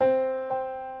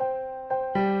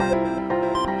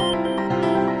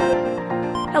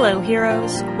Hello,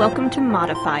 heroes. Welcome to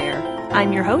Modifier.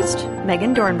 I'm your host,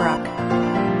 Megan Dornbrock.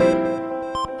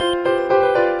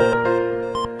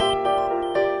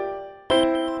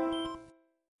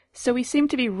 So we seem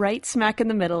to be right smack in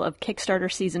the middle of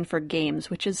Kickstarter season for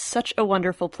games, which is such a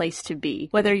wonderful place to be.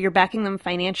 Whether you're backing them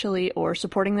financially or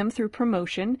supporting them through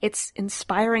promotion, it's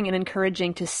inspiring and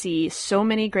encouraging to see so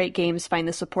many great games find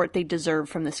the support they deserve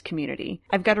from this community.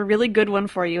 I've got a really good one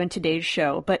for you in today's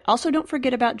show, but also don't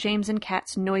forget about James and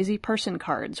Kat's Noisy Person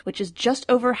Cards, which is just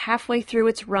over halfway through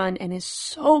its run and is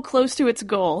so close to its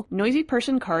goal. Noisy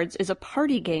Person Cards is a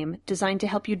party game designed to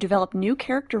help you develop new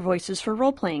character voices for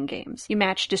role-playing games. You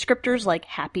match descriptors like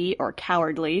happy or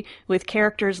cowardly with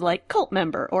characters like cult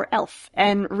member or elf,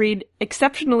 and read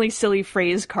exceptionally silly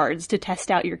phrase cards to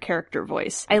test out your character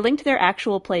voice. I linked their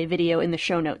actual play video in the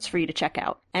show notes for you to check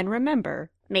out. And remember,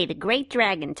 may the great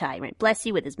dragon tyrant bless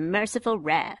you with his merciful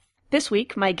wrath. This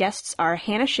week, my guests are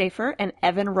Hannah Schaefer and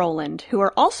Evan Rowland, who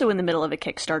are also in the middle of a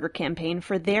Kickstarter campaign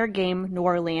for their game,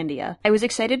 Noirlandia. I was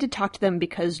excited to talk to them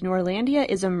because Noirlandia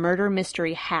is a murder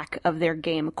mystery hack of their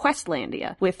game,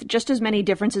 Questlandia, with just as many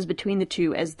differences between the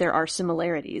two as there are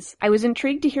similarities. I was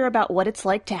intrigued to hear about what it's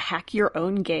like to hack your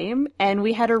own game, and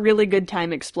we had a really good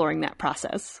time exploring that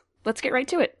process. Let's get right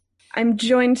to it. I'm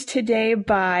joined today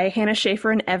by Hannah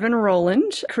Schaefer and Evan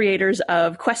Rowland, creators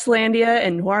of Questlandia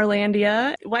and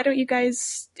Noirlandia. Why don't you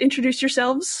guys introduce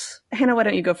yourselves? Hannah, why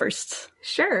don't you go first?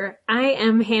 Sure. I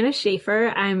am Hannah Schaefer.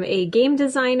 I'm a game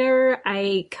designer.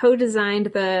 I co-designed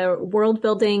the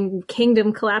world-building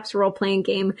Kingdom Collapse role-playing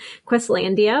game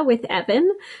Questlandia with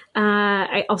Evan.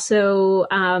 I also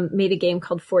made a game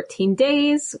called 14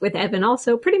 Days with Evan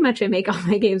also. Pretty much I make all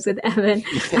my games with Evan.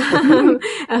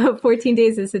 14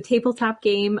 Days is a tabletop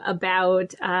game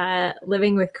about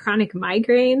living with chronic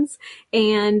migraines.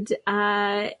 And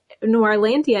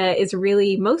Noirlandia is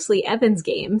really mostly Evan's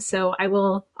game, so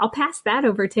I'll pass that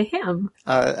over to him.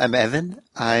 I'm Evan.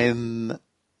 I'm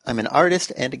an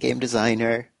artist and a game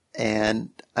designer, and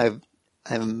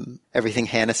I'm everything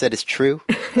Hannah said is true.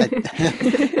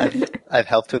 I've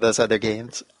helped with those other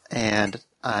games, and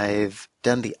I've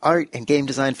done the art and game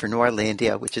design for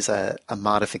Noirlandia, which is a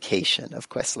modification of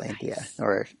Questlandia,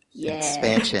 or an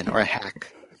expansion, or a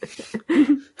hack.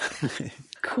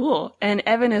 Cool. And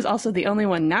Evan is also the only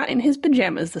one not in his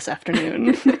pajamas this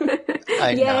afternoon.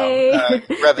 I Yay!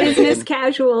 know. Business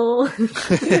casual.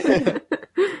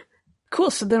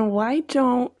 Cool. So then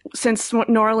since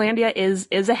Noirlandia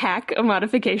is a hack, a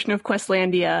modification of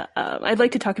Questlandia, I'd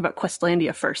like to talk about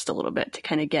Questlandia first a little bit to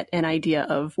kind of get an idea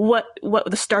of what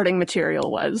the starting material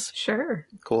was. Sure.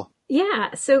 Cool.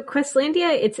 Yeah. So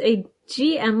Questlandia, it's a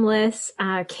GM-less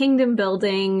kingdom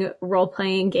building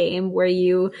role-playing game where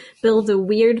you build a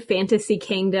weird fantasy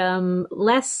kingdom,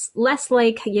 less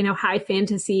like, high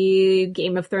fantasy,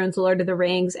 Game of Thrones, Lord of the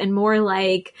Rings, and more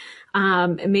like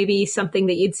maybe something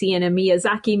that you'd see in a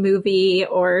Miyazaki movie,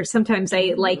 or sometimes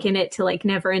I liken it to like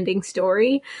Neverending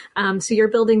Story. So you're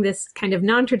building this kind of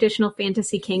non-traditional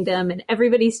fantasy kingdom, and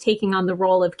everybody's taking on the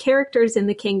role of characters in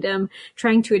the kingdom,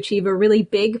 trying to achieve a really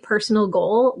big personal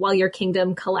goal while your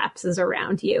kingdom collapses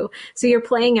around you. So you're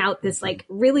playing out this like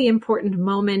really important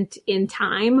moment in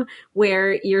time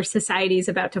where your society is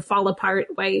about to fall apart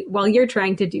while you're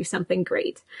trying to do something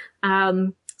great.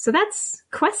 So that's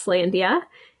Questlandia.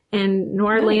 And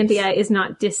Noirlandia is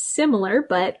not dissimilar,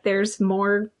 but there's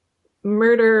more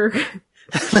murder.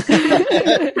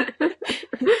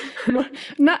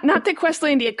 Not that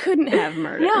Questlandia couldn't have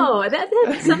murder. No, that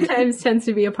sometimes tends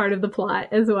to be a part of the plot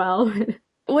as well.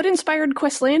 What inspired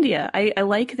Questlandia? I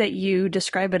like that you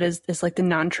describe it as like the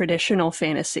non-traditional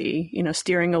fantasy,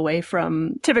 steering away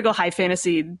from typical high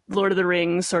fantasy, Lord of the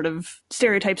Rings sort of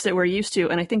stereotypes that we're used to.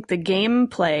 And I think the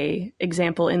gameplay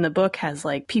example in the book has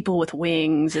like people with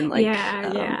wings and like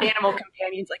animal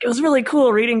companions. Like, it was really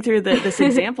cool reading through this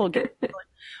example.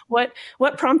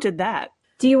 What prompted that?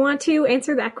 Do you want to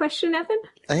answer that question, Evan?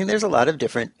 I think there's a lot of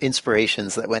different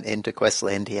inspirations that went into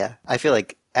Questlandia. I feel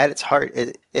like at its heart,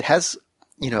 it has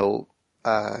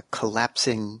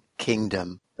collapsing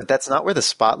kingdom. But that's not where the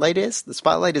spotlight is. The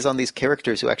spotlight is on these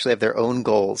characters who actually have their own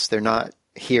goals. They're not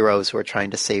heroes who are trying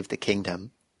to save the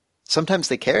kingdom. Sometimes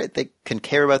they can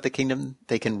care about the kingdom.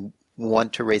 They can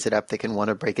want to raise it up. They can want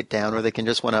to break it down, or they can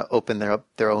just want to open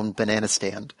their own banana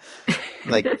stand.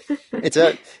 Like,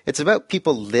 it's about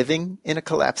people living in a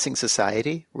collapsing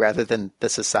society rather than the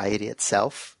society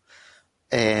itself.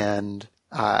 And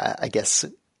I guess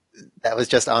that was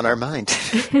just on our mind.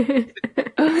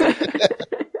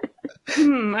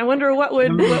 I wonder what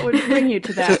would bring you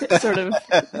to that sort of.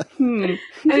 I mean,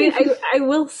 I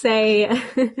will say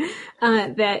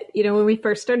that, when we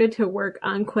first started to work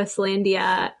on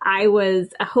Questlandia,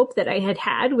 a hope that I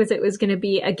had was it was going to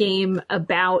be a game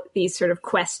about these sort of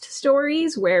quest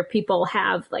stories where people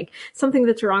have like something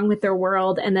that's wrong with their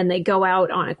world and then they go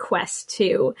out on a quest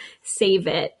to save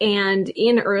it. And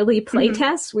in early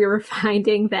playtests, we were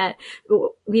finding that,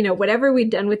 whatever we'd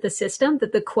done with the system,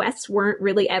 that the quests weren't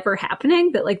really ever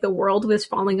happening, that like the world was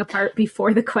falling apart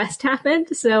before the quest happened.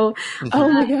 So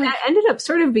that ended up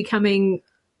sort of becoming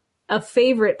a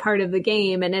favorite part of the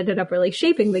game and ended up really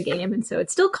shaping the game. And so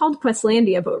it's still called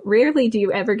Questlandia, but rarely do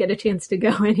you ever get a chance to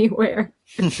go anywhere.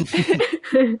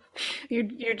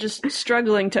 You're just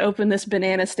struggling to open this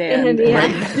banana stand.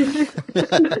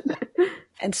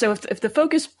 And so if the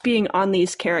focus being on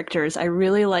these characters, I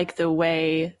really like the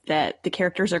way that the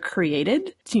characters are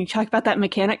created. Can you talk about that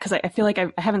mechanic? Because I feel like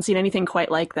I haven't seen anything quite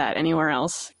like that anywhere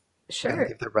else. Sure.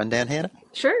 Give the rundown, Hannah?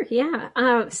 Sure,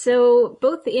 yeah. So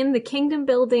both in the kingdom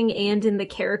building and in the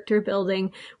character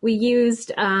building, we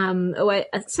used,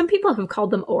 some people have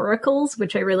called them oracles,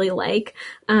 which I really like.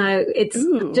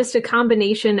 It's just a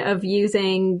combination of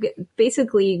using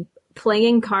basically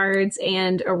playing cards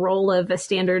and a roll of a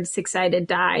standard 6-sided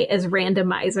die as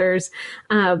randomizers.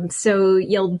 So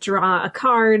you'll draw a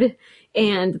card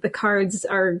and the cards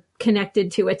are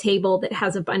connected to a table that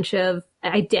has a bunch of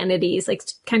identities, like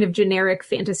kind of generic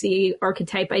fantasy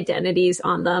archetype identities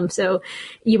on them. So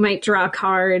you might draw a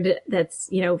card that's,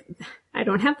 I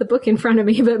don't have the book in front of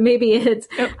me, but maybe it's...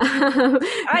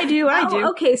 I do.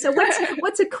 Okay, so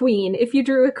what's a queen if you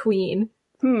drew a queen?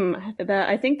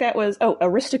 I think that was,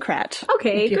 aristocrat.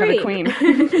 Okay, if you great. have a queen.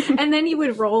 And then you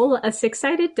would roll a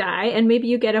 6-sided die and maybe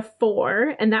you get a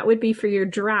 4 and that would be for your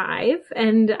drive.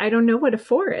 And I don't know what a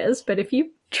 4 is, but if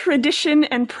you... Tradition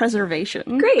and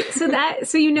preservation. Great.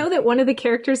 So you know that one of the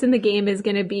characters in the game is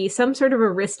going to be some sort of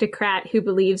aristocrat who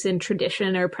believes in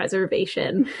tradition or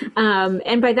preservation.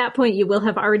 And by that point, you will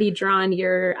have already drawn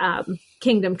your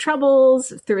kingdom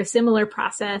troubles through a similar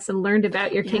process and learned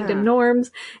about your kingdom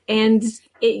norms. And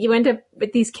you end up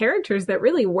with these characters that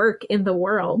really work in the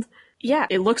world. Yeah,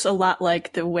 it looks a lot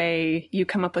like the way you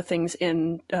come up with things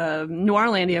in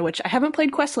Noirlandia, which I haven't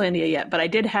played Questlandia yet, but I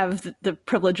did have the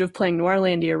privilege of playing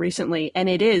Noirlandia recently. And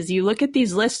it is, you look at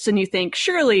these lists and you think,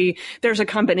 surely there's a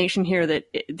combination here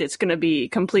that's going to be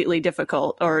completely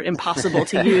difficult or impossible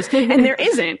to use. And there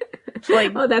isn't.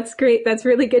 Like, oh, that's great. That's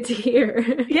really good to hear.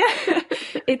 Yeah.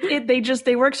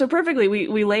 They work so perfectly.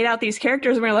 We laid out these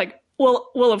characters and we're like,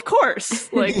 well, of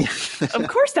course, like, of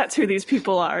course, that's who these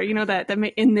people are. That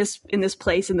in this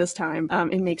place, in this time,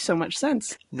 it makes so much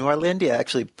sense. Noirlandia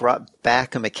actually brought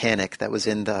back a mechanic that was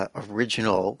in the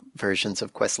original versions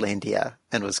of Questlandia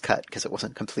and was cut because it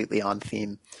wasn't completely on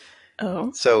theme.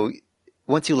 Oh. So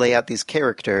once you lay out these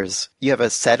characters, you have a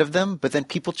set of them, but then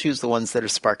people choose the ones that are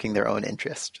sparking their own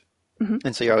interest. Mm-hmm.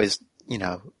 And so you're always,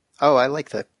 oh, I like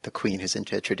the queen who's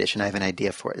into tradition. I have an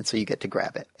idea for it. And so you get to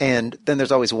grab it. And then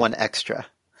there's always one extra.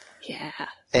 Yeah.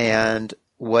 And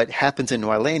what happens in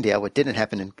Noirlandia, what didn't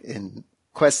happen in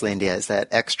Questlandia, is that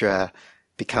extra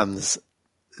becomes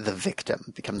the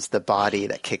victim, becomes the body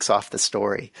that kicks off the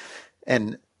story.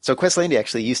 And so Questlandia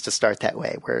actually used to start that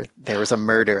way, where there was a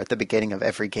murder at the beginning of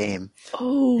every game.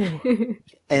 Oh.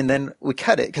 And then we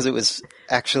cut it because it was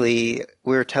actually,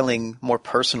 we were telling more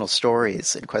personal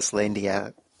stories in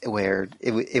Questlandia, where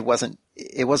it wasn't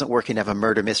working to have a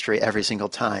murder mystery every single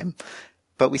time.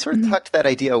 But we sort of tucked that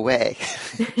idea away.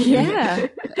 Yeah.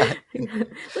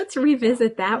 Let's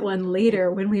revisit that one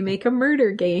later when we make a murder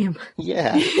game.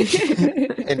 Yeah.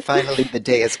 And finally the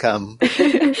day has come.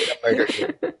 A murder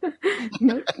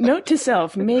game. Note to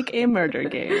self, make a murder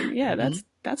game. Yeah,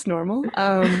 that's normal.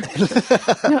 No,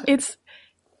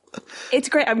 it's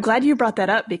great. I'm glad you brought that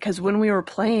up because when we were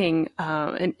playing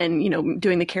and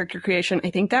doing the character creation, I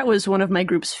think that was one of my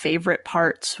group's favorite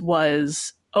parts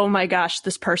was, oh my gosh,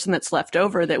 this person that's left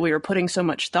over that we were putting so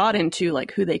much thought into,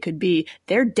 like who they could be,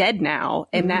 they're dead now.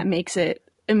 And that makes it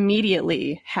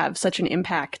immediately have such an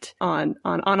impact on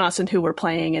us and who we're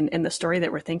playing and the story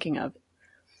that we're thinking of.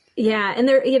 Yeah. And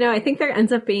there, I think there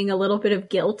ends up being a little bit of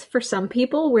guilt for some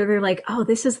people where they're like, oh,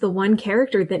 this is the one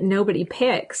character that nobody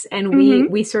picks. And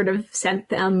we sort of sent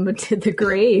them to the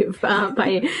grave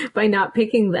by not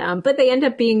picking them. But they end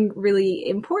up being really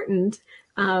important,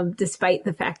 despite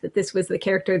the fact that this was the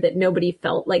character that nobody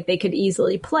felt like they could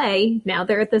easily play. Now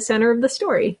they're at the center of the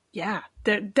story. Yeah.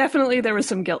 There was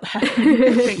some guilt happening,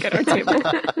 I think, at our table.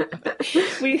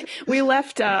 We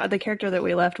left, the character that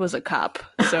we left was a cop.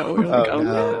 So we were like, oh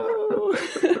no.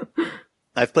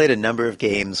 I've played a number of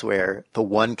games where the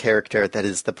one character that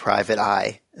is the private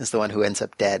eye is the one who ends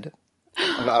up dead.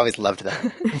 I've always loved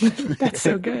that. That's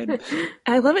so good.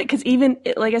 I love it because even,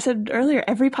 like I said earlier,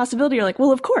 every possibility you're like,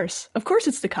 well, of course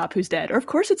it's the cop who's dead, or of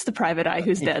course it's the private eye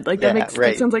who's dead. Like that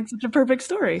sounds like such a perfect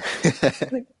story.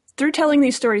 Like, through telling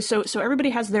these stories, so everybody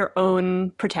has their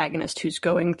own protagonist who's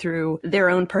going through their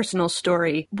own personal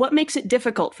story. What makes it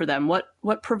difficult for them?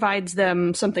 What provides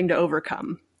them something to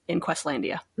overcome in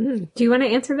Questlandia? Do you want to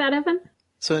answer that, Evan?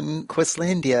 So in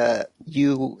Questlandia,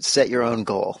 you set your own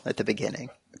goal at the beginning.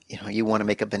 You want to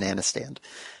make a banana stand.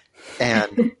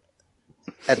 And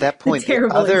at that point, the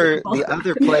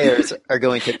other players are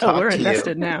going to talk we're to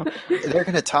invested you. Now. They're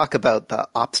going to talk about the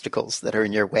obstacles that are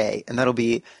in your way. And that'll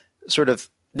be sort of,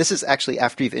 this is actually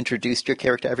after you've introduced your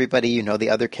character to everybody, you know the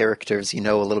other characters, you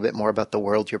know a little bit more about the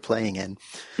world you're playing in.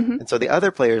 Mm-hmm. And so the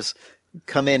other players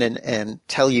come in and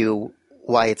tell you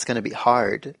why it's going to be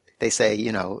hard. They say,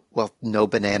 well, no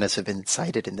bananas have been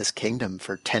sighted in this kingdom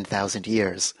for 10,000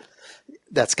 years.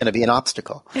 That's going to be an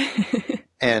obstacle.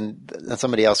 And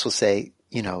somebody else will say,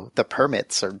 the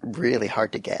permits are really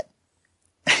hard to get.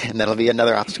 And that'll be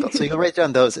another obstacle. So you'll write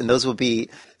down those, and those will be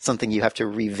something you have to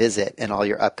revisit in all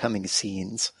your upcoming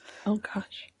scenes. Oh,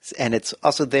 gosh. And it's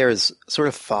also there as sort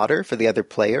of fodder for the other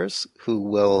players who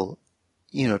will,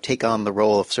 take on the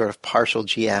role of sort of partial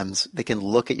GMs. They can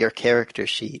look at your character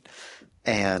sheet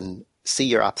and see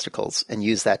your obstacles and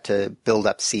use that to build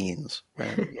up scenes.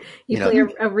 Where, you play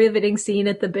a riveting scene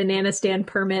at the banana stand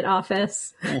permit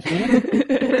office.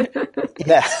 Mm-hmm.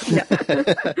 Yeah.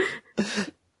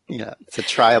 It's a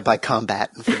trial by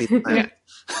combat for these That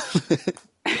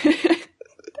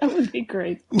would be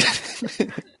great.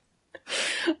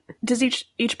 Does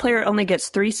each player only gets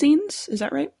 3 scenes? Is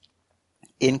that right?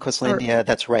 In Questlandia,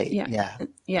 that's right. Yeah.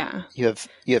 You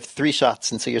have 3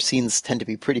 shots, and so your scenes tend to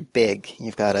be pretty big.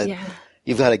 You've got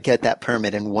to get that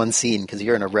permit in one scene because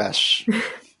you're in a rush.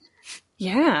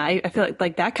 Yeah, I feel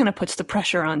like that kind of puts the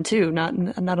pressure on too.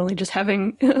 Not only just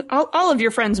having all of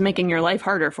your friends making your life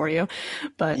harder for you,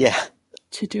 but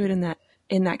to do it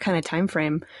in that kind of time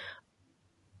frame.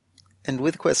 And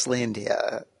with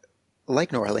Questlandia, like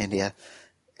Noirlandia,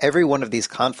 every one of these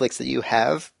conflicts that you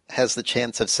have has the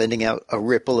chance of sending out a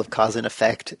ripple of cause and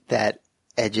effect that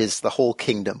edges the whole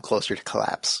kingdom closer to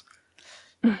collapse.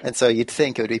 And so you'd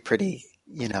think it would be pretty,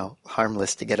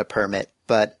 harmless to get a permit,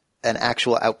 but an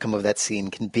actual outcome of that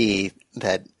scene can be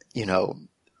that,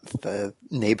 the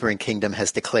neighboring kingdom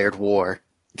has declared war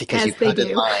because you put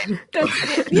in line.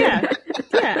 Yeah,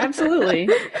 absolutely.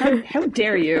 How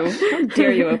dare you? How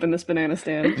dare you open this banana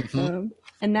stand? Mm-hmm.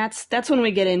 And that's when we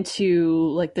get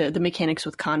into like the mechanics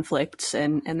with conflicts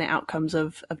and the outcomes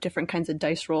of different kinds of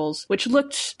dice rolls, which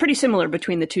looked pretty similar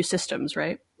between the two systems,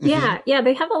 right? Yeah,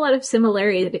 they have a lot of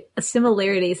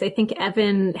similarities. I think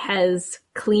Evan has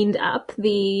cleaned up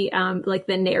the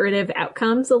the narrative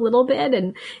outcomes a little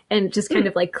bit and just kind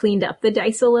of like cleaned up the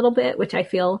dice a little bit, which I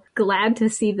feel glad to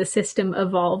see the system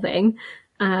evolving.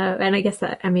 And I guess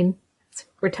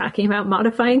we're talking about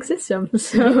modifying systems.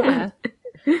 So. Yeah.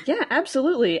 Yeah,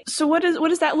 absolutely. So what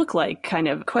does that look like? Kind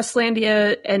of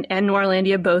Questlandia and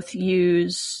Noirlandia both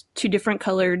use 2 different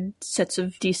colored sets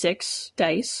of D6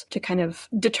 dice to kind of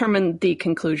determine the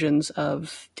conclusions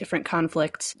of different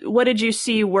conflicts. What did you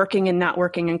see working and not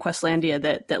working in Questlandia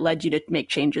that led you to make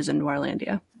changes in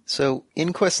Noirlandia? So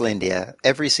in Questlandia,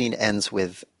 every scene ends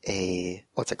with a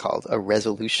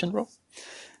resolution roll.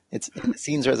 It's in the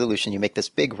scene's resolution. You make this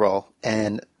big roll,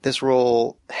 and this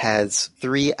roll has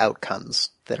 3 outcomes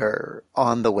that are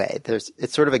on the way.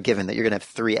 It's sort of a given that you're going to have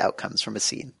 3 outcomes from a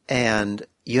scene. And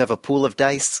you have a pool of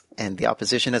dice, and the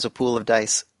opposition has a pool of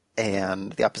dice,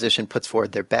 and the opposition puts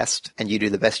forward their best, and you do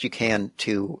the best you can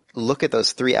to look at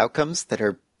those 3 outcomes that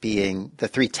are being the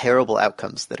 3 terrible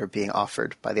outcomes that are being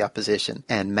offered by the opposition,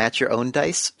 and match your own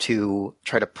dice to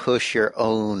try to push your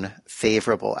own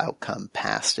favorable outcome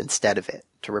past instead of it,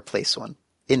 to replace one.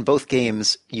 In both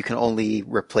games, you can only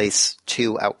replace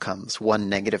 2 outcomes. One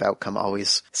negative outcome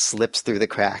always slips through the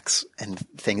cracks and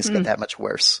things get that much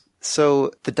worse.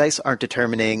 So the dice aren't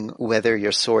determining whether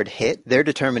your sword hit. They're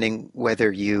determining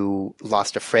whether you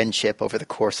lost a friendship over the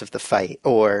course of the fight,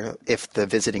 or if the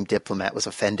visiting diplomat was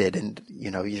offended and,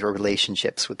 your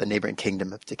relationships with the neighboring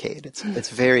kingdom have decayed.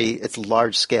 It's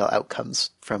large scale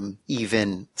outcomes from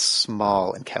even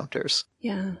small encounters.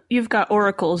 Yeah. You've got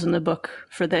oracles in the book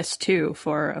for this too,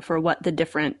 for what the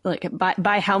different, like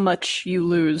by how much you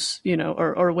lose,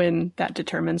 or win, that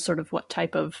determines sort of what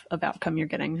type of outcome you're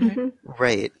getting. Right. Mm-hmm.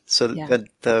 Right. So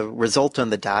the result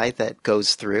on the die that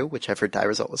goes through, whichever die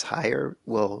result was higher,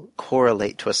 will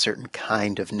correlate to a certain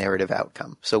kind of narrative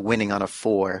outcome. So winning on a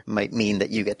 4 might mean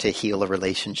that you get to heal a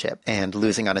relationship, and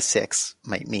losing on a 6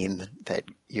 might mean that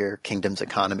your kingdom's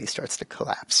economy starts to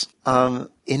collapse.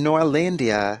 In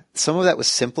Noirlandia, some of that was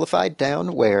simplified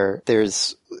down, where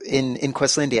there's in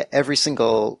Questlandia, every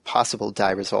single possible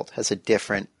die result has a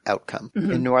different outcome.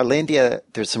 Mm-hmm. In Noirlandia,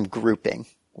 there's some grouping,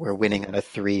 where winning on a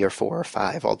 3 or 4 or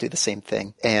 5 all do the same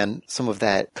thing. And some of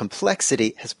that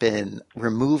complexity has been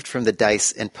removed from the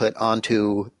dice and put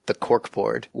onto the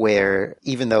corkboard, where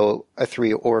even though a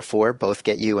 3 or a 4 both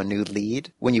get you a new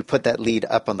lead, when you put that lead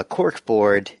up on the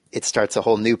corkboard, it starts a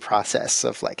whole new process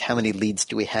of like, how many leads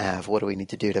do we have? What do we need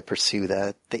to do to pursue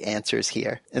the answers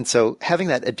here? And so having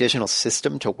that additional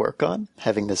system to work on,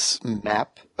 having this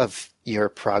map of your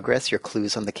progress, your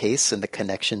clues on the case, and the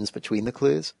connections between the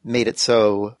clues, made it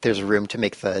so there's room to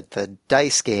make the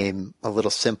dice game a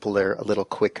little simpler, a little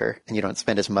quicker, and you don't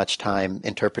spend as much time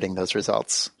interpreting those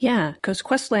results. Yeah, because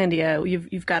Questlandia,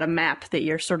 you've got a map that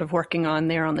you're sort of working on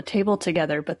there on the table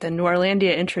together, but then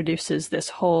Noirlandia introduces this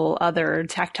whole other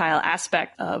tactile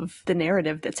aspect of the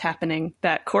narrative that's happening,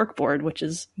 that corkboard, which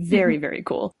is very, very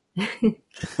cool.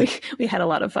 we had a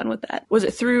lot of fun with that. Was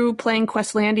it through playing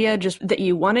Questlandia just that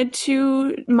you wanted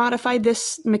to modify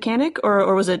this mechanic,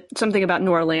 or was it something about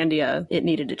Noirlandia it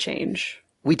needed to change?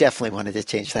 We definitely wanted to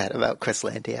change that about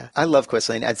Questlandia. I love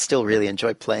Questlandia. I'd still really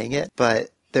enjoy playing it, but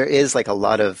there is like a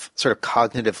lot of sort of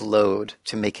cognitive load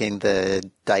to making the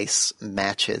dice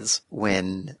matches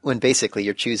when basically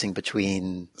you're choosing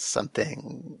between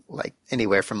something like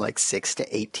anywhere from like 6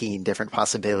 to 18 different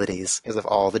possibilities because of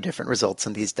all the different results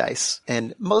in these dice.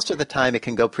 And most of the time it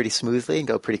can go pretty smoothly and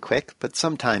go pretty quick, but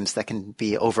sometimes that can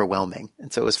be overwhelming.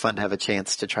 And so it was fun to have a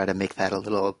chance to try to make that a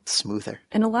little smoother.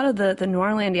 And a lot of the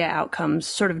Noirlandia outcomes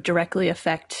sort of directly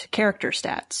affect character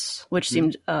stats, which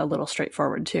seemed a little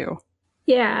straightforward too.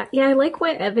 Yeah, I like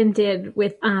what Evan did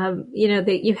with,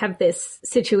 that you have this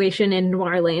situation in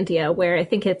Noirlandia where I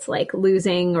think it's like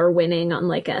losing or winning on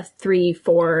like a 3,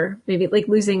 4, maybe like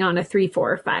losing on a 3,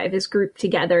 4, or 5 is grouped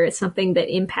together as something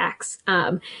that impacts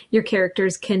your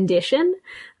character's condition.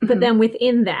 But then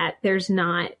within that, there's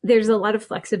a lot of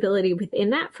flexibility within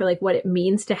that for like what it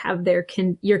means to have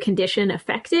your condition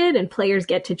affected, and players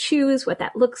get to choose what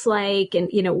that looks like, and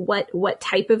what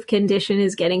type of condition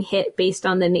is getting hit based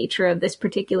on the nature of this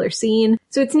particular scene.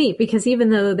 So it's neat because even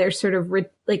though there's sort of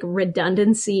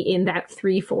redundancy in that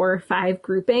 3, 4, 5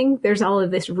 grouping, there's all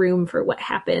of this room for what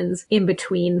happens in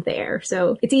between there.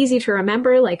 So it's easy to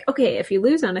remember, like, okay, if you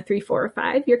lose on a 3, 4, or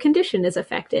 5, your condition is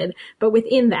affected. But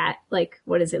within that, like,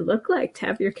 what does it look like to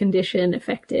have your condition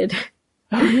affected?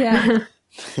 Oh, yeah.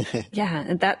 Yeah,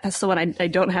 and that's the one I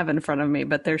don't have in front of me,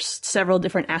 but there's several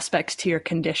different aspects to your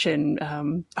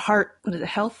condition. Heart, what is it,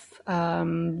 health,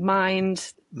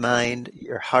 mind,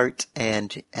 your heart,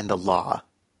 and the law.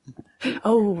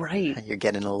 Oh, right. And you're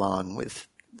getting along with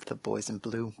the boys in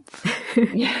blue.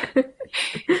 Yeah.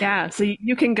 Yeah. So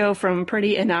you can go from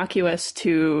pretty innocuous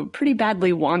to pretty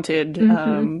badly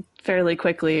wanted fairly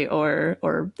quickly,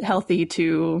 or healthy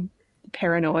to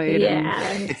paranoid.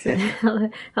 Yeah.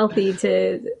 Healthy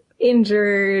to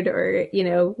injured, or,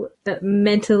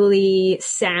 mentally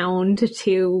sound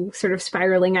to sort of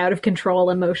spiraling out of control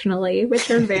emotionally,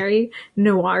 which are very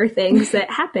noir things that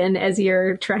happen as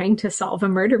you're trying to solve a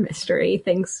murder mystery.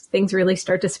 Things really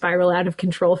start to spiral out of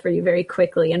control for you very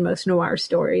quickly in most noir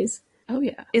stories. Oh,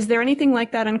 yeah. Is there anything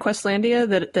like that in Questlandia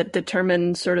that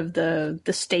determines sort of the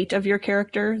state of your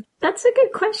character? That's a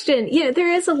good question. Yeah,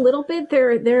 there is a little bit.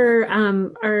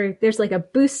 There's like a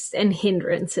boosts and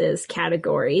hindrances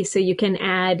category. So you can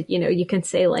add, you can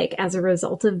say like, as a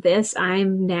result of this,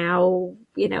 I'm now,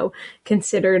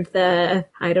 considered the,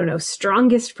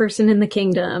 strongest person in the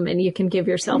kingdom. And you can give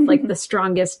yourself like the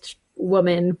strongest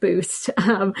woman boost,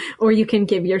 or you can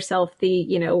give yourself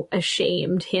the,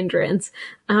 ashamed hindrance.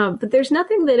 But there's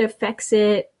nothing that affects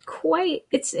it quite.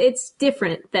 It's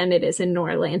different than it is in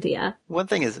Noirlandia. One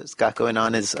thing it's got going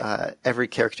on is every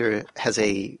character has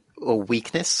a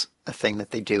weakness, a thing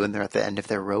that they do when they're at the end of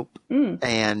their rope.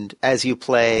 And as you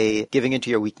play, giving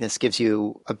into your weakness gives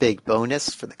you a big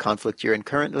bonus for the conflict you're in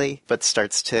currently, but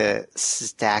starts to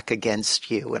stack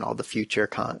against you in all the future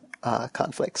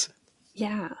conflicts.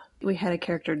 Yeah. We had a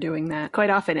character doing that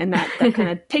quite often, and that kind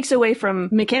of takes away from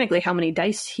mechanically how many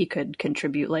dice he could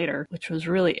contribute later, which was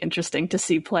really interesting to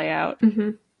see play out.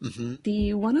 Mm-hmm.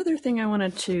 The one other thing I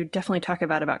wanted to definitely talk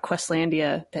about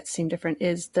Questlandia that seemed different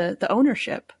is the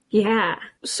ownership. Yeah.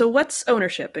 So what's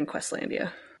ownership in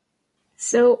Questlandia?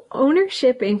 So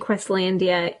ownership in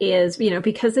Questlandia is,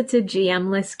 because it's a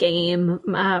GM-less game,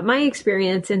 my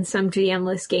experience in some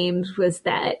GM-less games was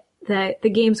that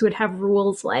the games would have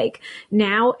rules like,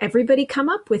 now everybody come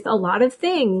up with a lot of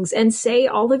things and say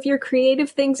all of your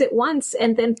creative things at once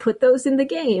and then put those in the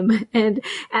game. And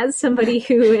as somebody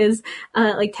who is,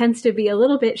 tends to be a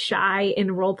little bit shy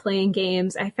in role-playing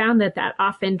games, I found that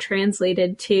often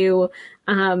translated to,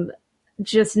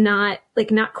 just not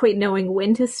quite knowing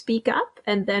when to speak up,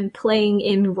 and then playing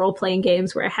in role-playing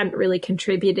games where I hadn't really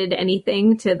contributed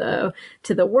anything to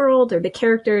the world or the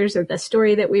characters or the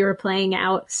story that we were playing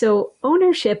out. So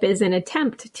ownership is an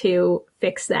attempt to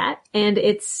fix that. And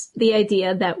it's the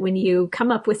idea that when you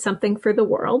come up with something for the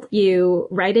world, you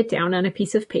write it down on a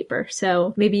piece of paper.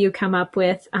 So maybe you come up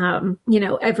with,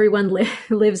 everyone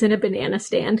lives in a banana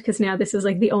stand, because now this is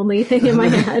like the only thing in my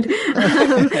head.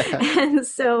 And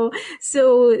so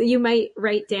you might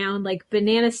write down like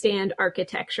banana stand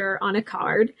architecture on a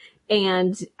card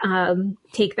and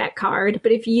take that card.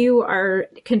 But if you are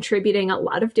contributing a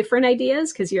lot of different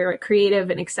ideas, because you're a creative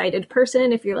and excited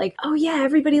person, if you're like, oh yeah,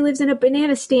 everybody lives in a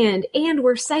banana stand and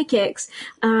we're psychics,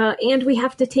 and we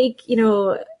have to take,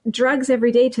 drugs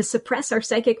every day to suppress our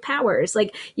psychic powers,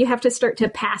 like you have to start to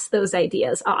pass those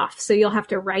ideas off. So you'll have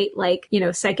to write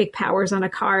psychic powers on a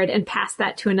card and pass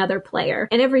that to another player.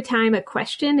 And every time a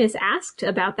question is asked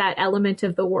about that element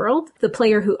of the world, the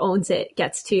player who owns it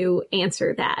gets to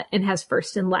answer that and has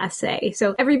first and last say.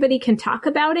 So everybody can talk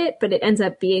about it, but it ends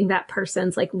up being that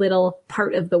person's little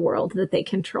part of the world that they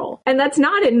control. And that's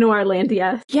not in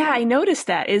Noirlandia. Yeah, I noticed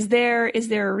that. Is there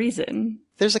a reason?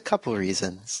 There's a couple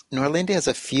reasons. Noirlandia has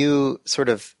a few sort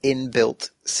of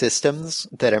inbuilt systems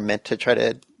that are meant to try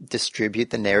to distribute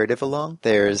the narrative along.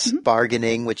 There's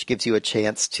bargaining, which gives you a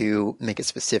chance to make a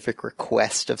specific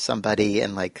request of somebody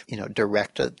and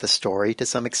direct the story to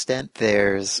some extent.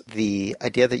 There's the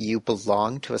idea that you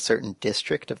belong to a certain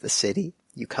district of the city.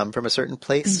 You come from a certain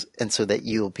place, and so that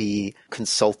you'll be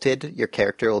consulted, your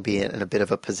character will be in a bit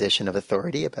of a position of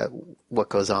authority about what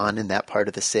goes on in that part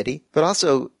of the city. But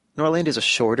also, Noirlandia is a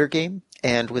shorter game,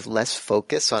 and with less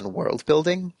focus on world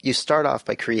building, you start off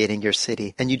by creating your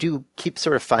city, and you do keep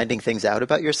sort of finding things out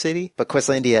about your city. But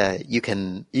Questlandia, you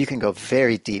can go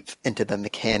very deep into the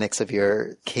mechanics of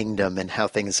your kingdom and how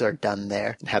things are done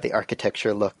there, and how the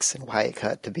architecture looks, and why it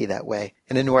got to be that way.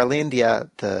 And in Noirlandia,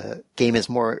 the game is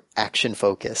more action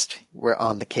focused. We're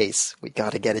on the case. We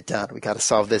got to get it done. We got to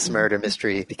solve this murder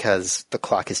mystery because the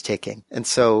clock is ticking. And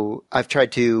so I've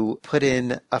tried to put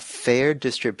in a fair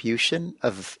distribution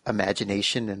of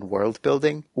imagination and world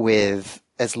building with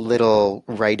as little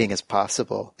writing as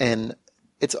possible. And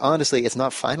it's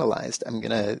not finalized. I'm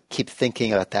going to keep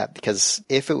thinking about that, because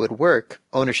if it would work,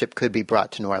 ownership could be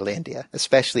brought to Noirlandia,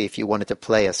 especially if you wanted to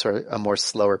play a more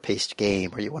slower paced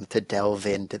game, or you wanted to delve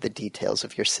into the details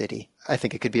of your city. I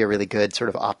think it could be a really good sort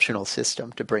of optional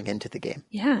system to bring into the game.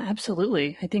 Yeah,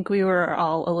 absolutely. I think we were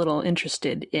all a little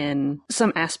interested in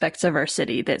some aspects of our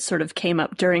city that sort of came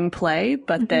up during play,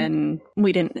 but then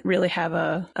we didn't really have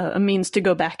a means to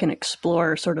go back and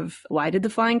explore sort of, why did the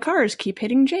flying cars keep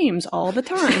hitting James all the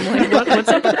time? What's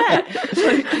up with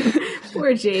that?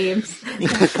 Poor James.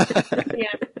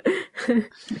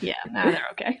 Yeah, they're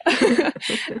okay.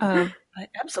 But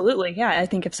absolutely, yeah. I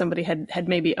think if somebody had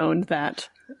maybe owned that.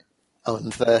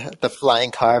 Owned the flying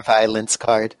car violence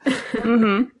card.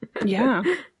 Yeah.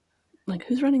 Like,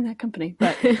 who's running that company?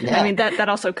 But yeah. I mean, that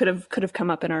also could have come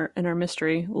up in our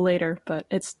mystery later, but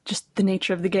it's just the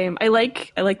nature of the game. I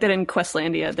like that in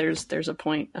Questlandia there's a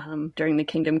point during the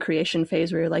kingdom creation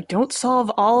phase where you're like, don't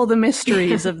solve all the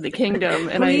mysteries of the kingdom.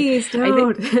 And Please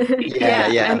don't.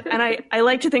 Yeah. And I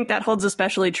like to think that holds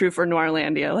especially true for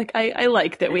Noirlandia. Like, I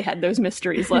like that we had those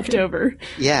mysteries left over.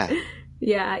 Yeah.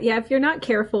 Yeah. If you're not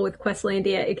careful with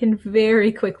Questlandia, it can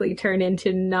very quickly turn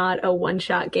into not a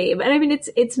one-shot game. And I mean,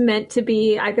 it's meant to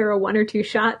be either a one or two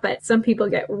shot, but some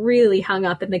people get really hung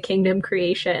up in the kingdom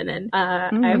creation. And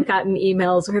I've gotten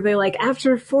emails where they're like,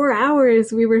 after 4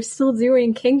 hours, we were still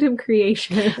doing kingdom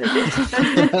creation. And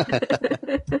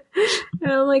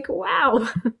I'm like, wow.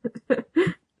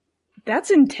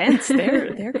 That's intense.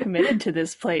 They're committed to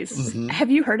this place. Have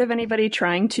you heard of anybody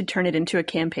trying to turn it into a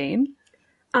campaign?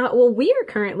 Well, we are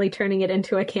currently turning it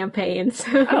into a campaign.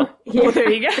 So, well, there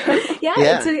you go.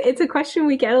 Yeah. It's a question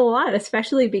we get a lot,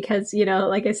 especially because,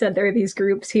 like I said, there are these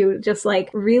groups who just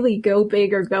really go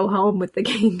big or go home with the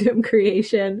kingdom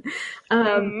creation.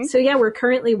 So yeah, we're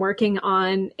currently working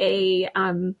on a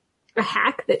a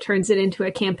hack that turns it into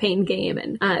a campaign game.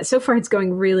 And so far it's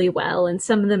going really well. And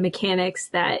some of the mechanics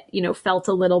that, felt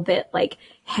a little bit like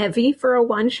heavy for a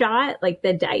one shot, like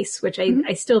the dice, which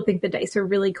I still think the dice are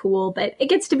really cool, but it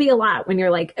gets to be a lot when you're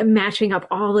like matching up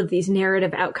all of these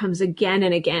narrative outcomes again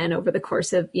and again over the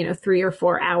course of, 3 or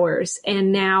 4 hours.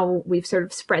 And now we've sort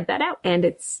of spread that out, and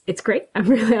it's great. I'm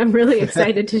really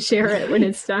excited to share it when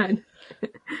it's done.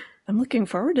 I'm looking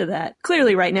forward to that.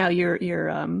 Clearly right now your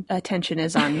attention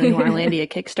is on the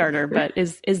Noirlandia Kickstarter, but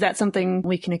is that something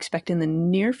we can expect in the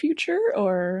near future,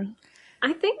 or?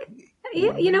 I think,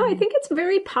 I think it's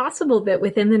very possible that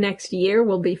within the next year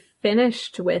we'll be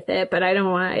finished with it, but I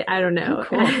don't know. Oh,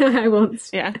 cool. I won't.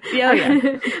 Yeah.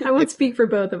 I won't speak for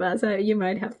both of us. You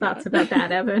might have thoughts about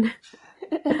that, Evan.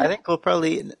 I think we'll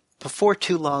probably, before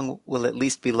too long, we'll at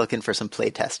least be looking for some play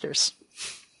testers.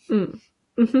 Mm-hmm.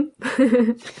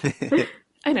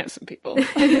 I know some people.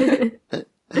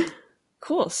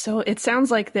 Cool. So it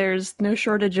sounds like there's no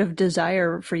shortage of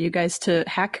desire for you guys to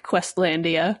hack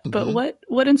Questlandia, but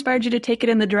what inspired you to take it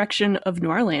in the direction of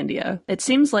Noirlandia? It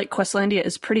seems like Questlandia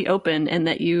is pretty open and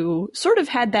that you sort of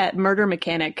had that murder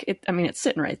mechanic. It's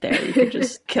sitting right there. You could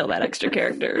just kill that extra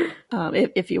character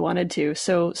if you wanted to.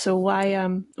 So why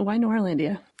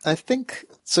Noirlandia? I think,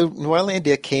 so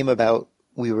Noirlandia came about,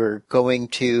 we were going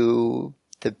to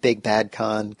the Big Bad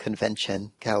Con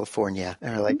convention, California.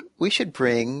 And we're like, we should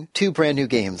bring 2 brand new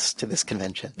games to this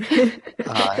convention.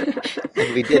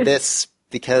 And we did this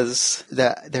because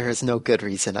there is no good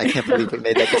reason. I can't believe we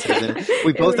made that decision.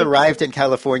 We both arrived in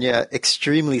California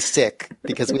extremely sick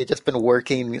because we had just been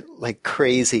working like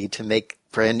crazy to make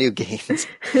brand new games.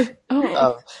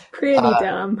 Pretty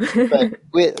dumb.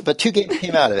 but 2 games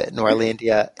came out of it,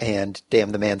 Noirlandia and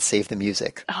Damn the Man Save the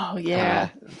Music. Oh, yeah.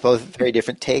 Both very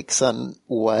different takes on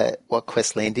what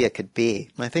Questlandia could be.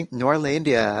 And I think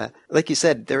Noirlandia, like you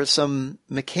said, there were some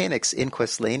mechanics in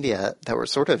Questlandia that were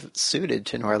sort of suited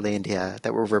to Noirlandia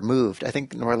that were removed. I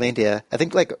think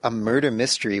like a murder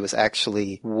mystery was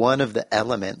actually one of the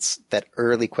elements that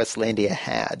early Questlandia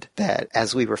had, that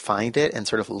as we refined it and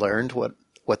sort of learned what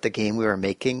the game we were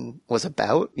making was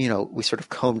about, we sort of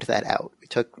combed that out. We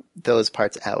took those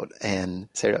parts out and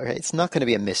said, all right, it's not going to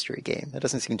be a mystery game. That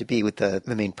doesn't seem to be with the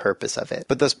main purpose of it.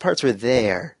 But those parts were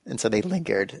there, and so they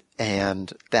lingered.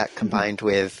 And that combined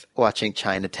with watching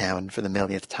Chinatown for the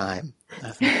millionth time. I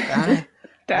was like,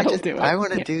 That'll do it. I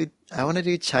want to do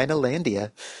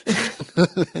Chinalandia.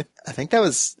 I think that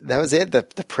was it.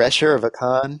 The pressure of a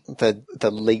con, the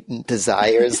latent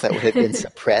desires that would have been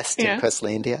suppressed in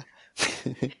Questlandia.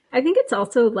 I think it's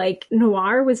also like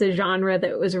noir was a genre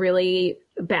that was really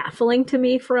baffling to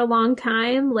me for a long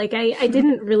time. Like I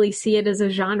didn't really see it as a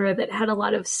genre that had a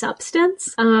lot of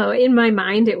substance. In my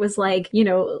mind, it was like,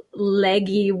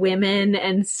 leggy women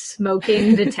and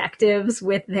smoking detectives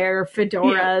with their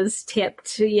fedoras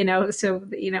tipped,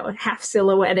 half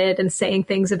silhouetted and saying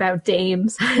things about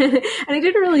dames. And I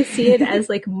didn't really see it as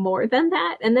like more than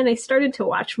that. And then I started to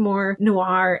watch more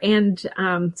noir and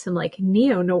some like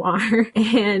neo-noir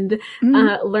and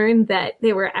learned that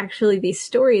they were actually these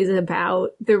stories about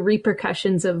the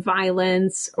repercussions of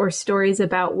violence, or stories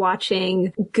about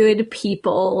watching good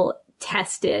people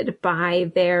tested by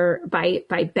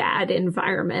bad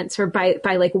environments, or by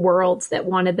like worlds that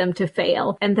wanted them to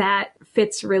fail. And that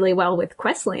fits really well with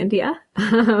Questlandia.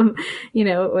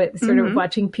 Sort of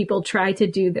watching people try to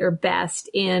do their best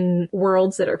in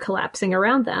worlds that are collapsing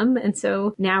around them. And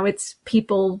so now it's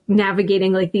people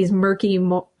navigating like these murky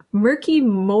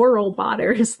moral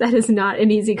waters. That is not an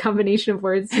easy combination of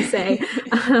words to say,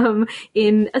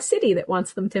 in a city that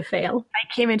wants them to fail.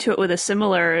 I came into it with a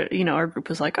similar, our group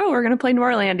was like, oh, we're going to play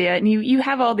Noirlandia. And you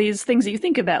have all these things that you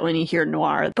think about when you hear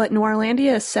noir, but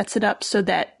Noirlandia sets it up so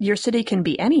that your city can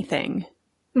be anything.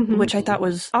 Which I thought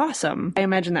was awesome. I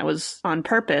imagine that was on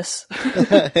purpose,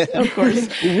 of course.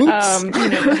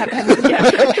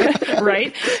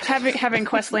 Right? Having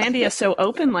Questlandia so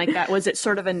open like that, was it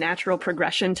sort of a natural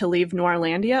progression to leave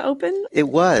Noirlandia open? It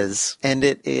was, and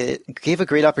it gave a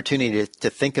great opportunity to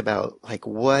think about like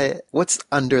what's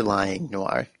underlying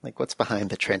noir, like what's behind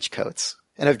the trench coats.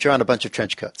 And I've drawn a bunch of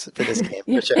trench coats for this game,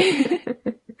 for sure.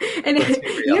 And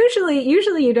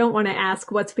usually you don't want to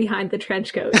ask what's behind the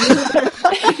trench coat.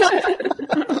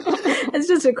 It's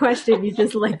just a question you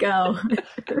just let go.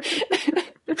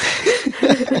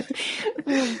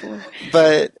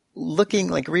 But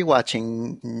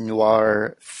rewatching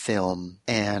noir film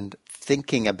and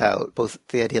thinking about both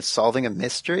the idea of solving a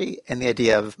mystery and the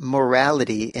idea of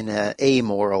morality in a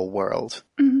amoral world.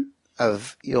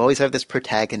 of you always have this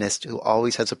protagonist who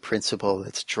always has a principle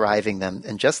that's driving them.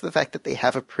 And just the fact that they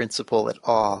have a principle at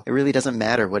all, it really doesn't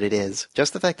matter what it is.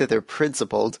 Just the fact that they're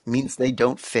principled means they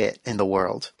don't fit in the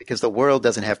world, because the world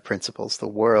doesn't have principles. The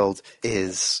world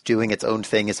is doing its own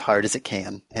thing as hard as it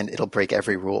can, and it'll break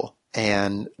every rule.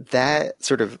 And that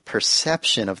sort of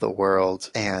perception of the world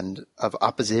and of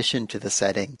opposition to the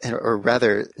setting, or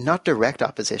rather not direct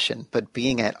opposition, but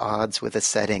being at odds with the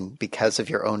setting because of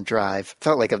your own drive,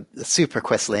 felt like a super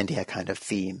Questlandia kind of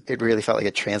theme. It really felt like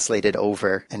it translated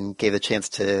over and gave the chance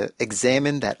to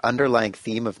examine that underlying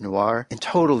theme of noir in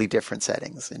totally different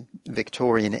settings, in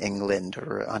Victorian England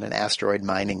or on an asteroid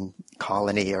mining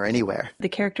colony or anywhere. The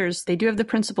characters, they do have the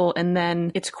principle, and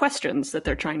then it's questions that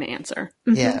they're trying to answer.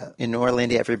 Yeah. In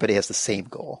Noirlandia, everybody has the same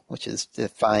goal, which is to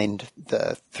find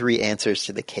the 3 answers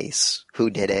to the case.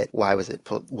 Who did it? Why was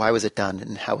it done?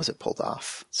 And how was it pulled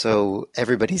off? So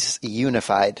everybody's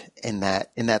unified in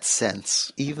that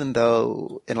sense, even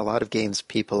though in a lot of games,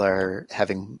 people are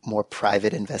having more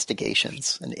private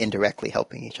investigations and indirectly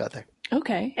helping each other.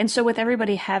 Okay. And so with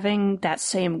everybody having that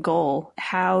same goal,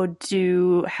 how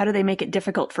do they make it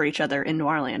difficult for each other in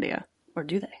Noirlandia? Or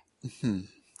do they?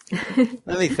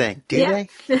 Let me think. Do they?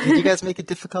 Did you guys make it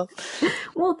difficult?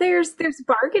 Well, there's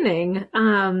bargaining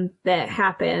that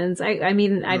happens. I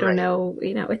mean, I don't know,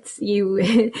 it's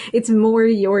it's more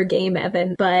your game,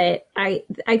 Evan, but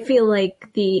I feel like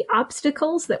the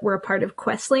obstacles that were a part of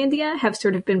Questlandia have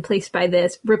sort of been replaced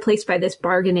by this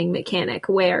bargaining mechanic,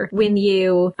 where when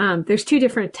you there's 2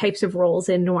 different types of roles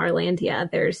in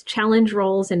Noirlandia. There's challenge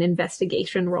roles and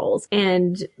investigation roles.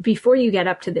 And before you get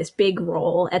up to this big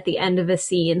role at the end of a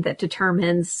scene that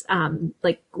determines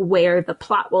like where the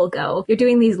plot will go, you're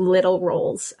doing these little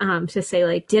rolls to say,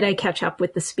 like, did I catch up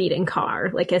with the speeding car,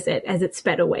 like as it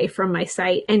sped away from my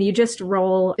sight? And you just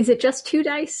roll, is it just 2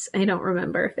 dice? I don't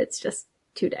remember if it's just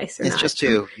 2 dice or not. It's just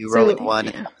 2. You roll it 1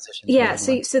 and composition. Yeah,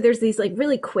 so there's these like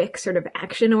really quick sort of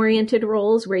action-oriented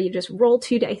rolls where you just roll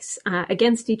 2 dice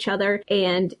against each other,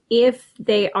 and if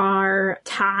they are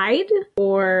tied,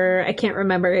 or I can't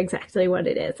remember exactly what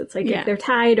it is. It's like if they're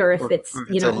tied, or if it's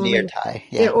a near tie.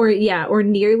 Or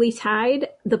nearly tied,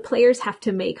 the players have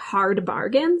to make hard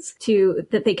bargains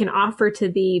that they can offer to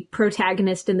the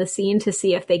protagonist in the scene to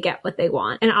see if they get what they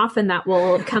want. And often that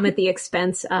will come at the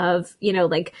expense of,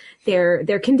 like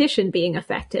their condition being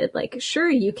affected. Like, sure,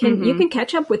 you can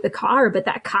catch up with the car, but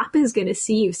that cop is going to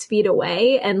see you speed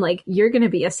away, and like you're going to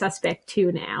be a suspect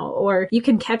too now. Or you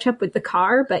can catch up with the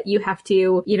car, but you have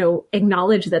to,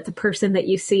 acknowledge that the person that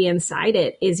you see inside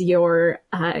it is your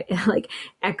like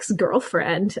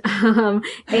ex-girlfriend,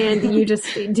 and you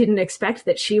just didn't expect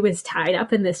that she was tied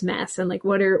up in this mess. And like,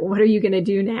 what are you going to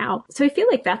do now? So I feel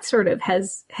like that sort of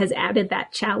has added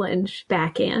that challenge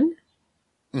back in.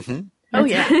 Mm-hmm. Oh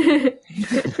yeah.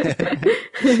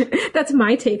 That's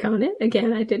my take on it.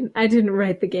 Again, I didn't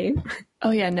write the game.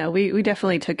 Oh yeah, no, we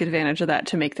definitely took advantage of that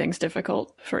to make things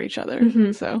difficult for each other.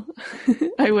 Mm-hmm. So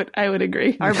I would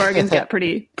agree. Our bargains got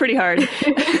pretty hard.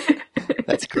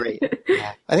 That's great.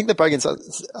 Yeah. I think the bargains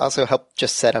also help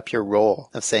just set up your role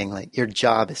of saying, like, your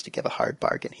job is to give a hard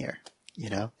bargain here.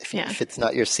 If it's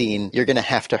not your scene, you're going to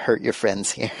have to hurt your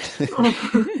friends here.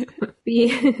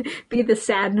 Be the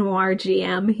sad noir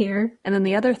GM here. And then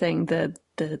the other thing, the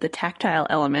tactile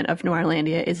element of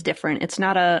Noirlandia is different. It's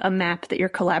not a map that you're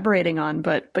collaborating on,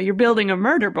 but you're building a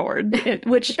murder board,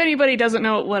 which if anybody doesn't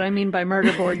know what I mean by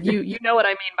murder board, you know what I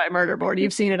mean by murder board.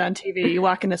 You've seen it on TV. You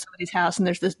walk into somebody's house and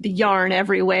there's the yarn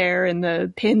everywhere and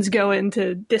the pins go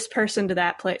into this person to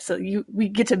that place. So we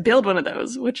get to build one of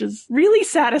those, which is really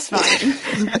satisfying.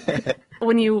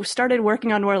 When you started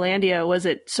working on Noirlandia, was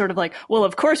it sort of like, well,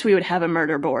 of course we would have a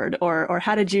murder board, or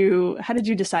how did you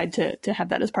decide to have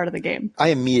that as part of the game? I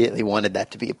immediately wanted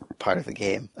that to be a part of the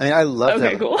game. I mean, I love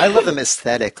them. Cool. I love them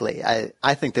aesthetically.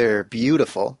 I think they're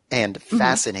beautiful and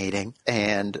fascinating,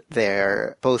 and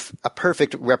they're both a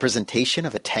perfect representation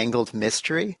of a tangled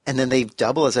mystery, and then they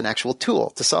double as an actual tool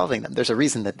to solving them. There's a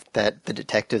reason that the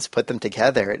detectives put them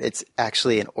together. It's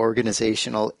actually an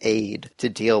organizational aid to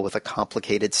deal with a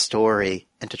complicated story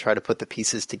and to try to put the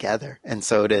pieces together. And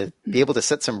so to be able to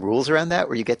set some rules around that,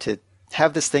 where you get to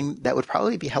have this thing that would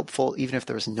probably be helpful even if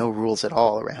there was no rules at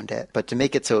all around it, but to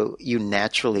make it so you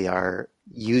naturally are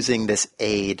using this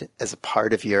aid as a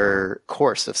part of your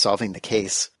course of solving the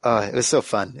case. It was so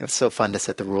fun. It was so fun to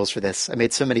set the rules for this. I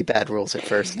made so many bad rules at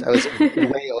first. I was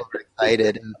way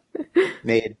overexcited and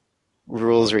made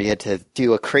rules where you had to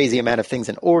do a crazy amount of things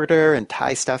in order and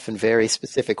tie stuff in very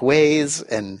specific ways,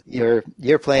 and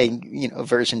you're playing,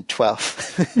 version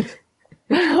 12.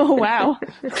 Oh, wow.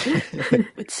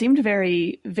 It seemed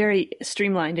very, very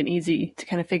streamlined and easy to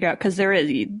kind of figure out because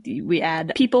we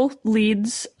add people,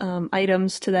 leads,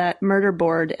 items to that murder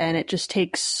board, and it just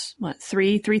takes,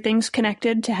 three things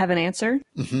connected to have an answer.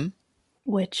 Mm-hmm.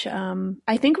 Which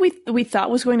I think we thought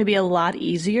was going to be a lot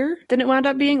easier than it wound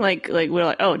up being. Like we're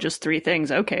like, oh, just three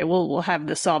things. Okay, we'll have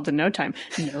this solved in no time.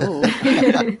 No.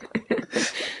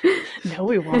 No,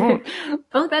 we won't.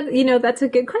 Oh, that's a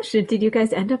good question. Did you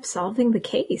guys end up solving the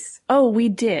case? Oh, we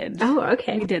did. Oh,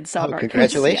 okay. We did solve our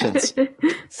congratulations. case.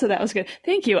 Yeah. So that was good.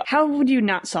 Thank you. How would you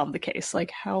not solve the case?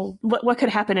 Like what could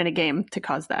happen in a game to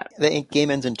cause that? The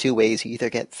game ends in two ways. You either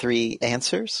get 3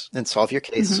 answers and solve your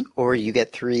case, or you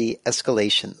get 3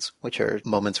 escalations, which are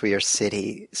moments where your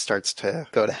city starts to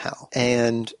go to hell.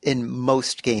 And in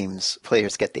most games,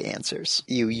 players get the answers.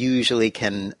 You usually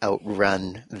can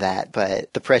outrun that,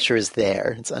 but the pressure is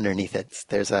there. It's underneath it.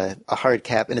 There's a hard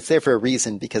cap, and it's there for a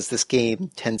reason because this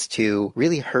game tends to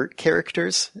really hurt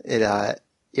characters.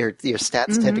 Your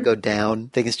stats tend to go down.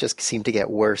 Things just seem to get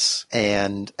worse.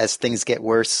 And as things get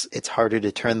worse, it's harder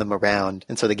to turn them around.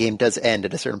 And so the game does end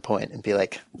at a certain point and be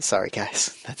like, sorry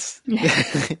guys, that's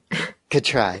good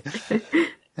try.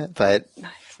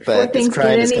 But this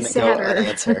crime is going to go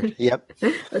unanswered. Yep.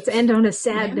 Let's end on a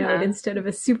sad note instead of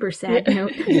a super sad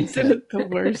note. The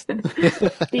worst.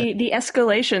 The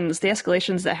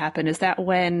escalations that happen, is that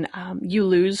when you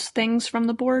lose things from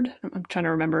the board? I'm trying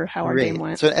to remember how our game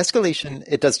went. So an escalation,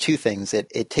 it does 2 things.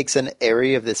 It takes an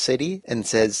area of the city and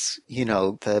says,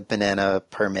 the banana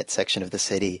permit section of the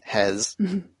city has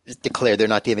declared they're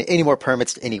not giving any more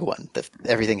permits to anyone.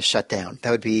 Everything's shut down. That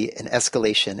would be an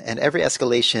escalation. And every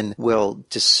escalation will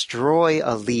destroy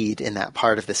a lead in that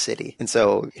part of the city. And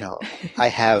so, I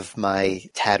have my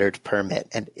tattered permit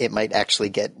and it might actually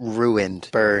get ruined,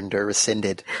 burned, or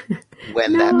rescinded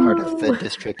when that part of the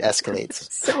district escalates.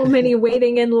 So many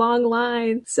waiting in long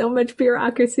lines, so much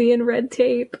bureaucracy and red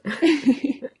tape.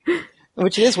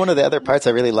 Which is one of the other parts I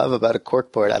really love about a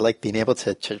corkboard. I like being able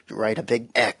to write a big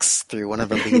X through one of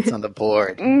the leads on the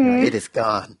board. It is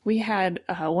gone. We had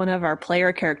one of our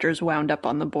player characters wound up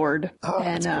on the board. Oh,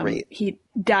 and that's great. He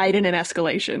died in an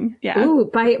escalation. Yeah. Ooh,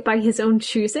 by his own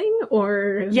choosing,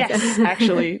 or yes,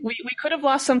 actually, we could have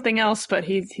lost something else, but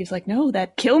he's like, no,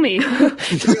 that kill me.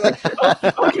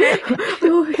 Okay.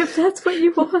 Oh, if that's what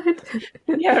you want.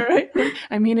 Yeah, right.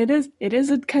 I mean, it is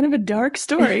a kind of a dark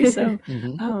story. So,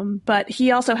 but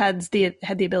he also had the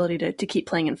ability to keep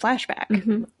playing in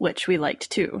flashback, which we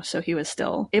liked too. So he was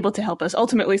still able to help us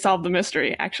ultimately solve the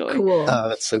mystery. Actually, cool. Oh,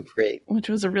 that's so great. Which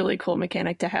was a really cool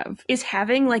mechanic to have. Is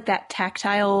having like that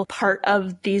tactile part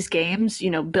of these games,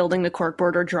 building the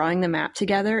corkboard or drawing the map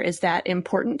together, is that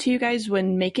important to you guys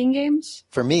when making games?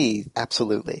 For me,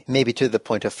 absolutely. Maybe to the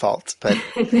point of fault, but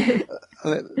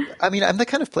I mean, I'm the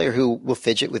kind of player who will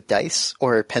fidget with dice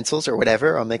or pencils or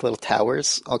whatever. I'll make little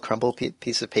towers. I'll crumble a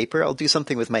piece of paper. I'll do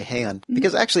something with my hand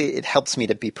because actually it helps me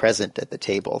to be present at the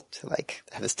table, to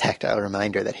have this tactile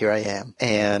reminder that here I am.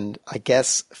 And I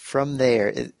guess from there,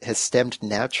 it has stemmed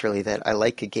naturally that I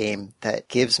like a game that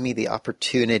gives me the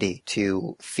opportunity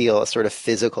to feel a sort of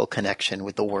physical connection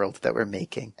with the world that we're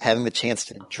making. Having the chance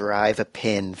to drive a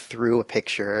pin through a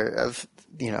picture of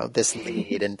this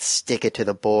lead and stick it to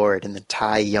the board and then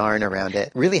tie yarn around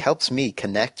it really helps me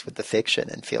connect with the fiction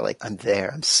and feel like I'm there,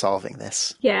 I'm solving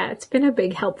this. Yeah, it's been a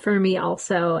big help for me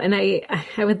also. And I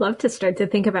would love to start to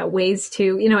think about ways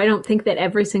to, I don't think that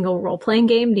every single role-playing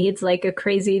game needs like a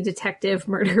crazy detective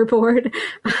murder board.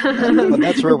 Well,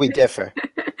 that's where we differ.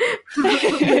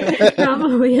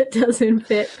 Probably it doesn't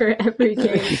fit for every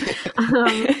game.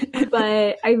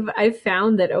 But I've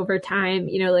found that over time,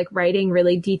 like writing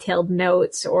really detailed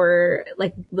notes or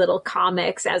like little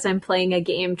comics as I'm playing a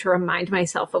game to remind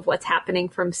myself of what's happening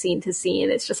from scene to scene,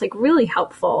 it's just like really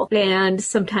helpful. And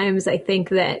sometimes I think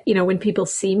that, when people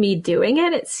see me doing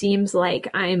it, it seems like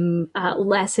I'm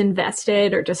less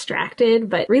invested or distracted,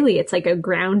 but really it's like a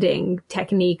grounding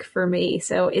technique for me.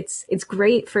 So it's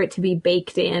great for it to be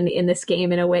baked in this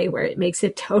game in a way where it makes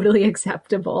it totally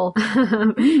acceptable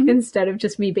instead of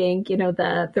just me being,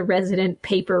 the resident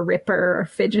paper ripper or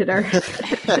fidgeter.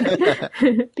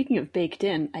 Speaking of baked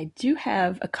in, I do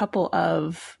have a couple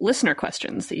of listener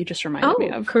questions that you just reminded me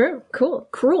of. Cool.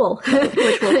 Cruel.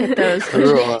 Which we'll hit those.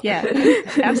 Cruel. Yeah,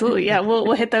 absolutely. Yeah,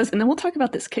 we'll hit those, and then we'll talk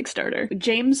about this Kickstarter.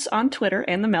 James on Twitter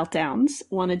and the Meltdowns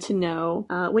wanted to know,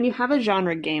 when you have a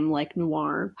genre game like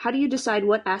noir, how do you decide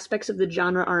what aspects of the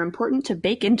genre are important to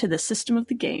bake into the system of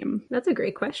the game? That's a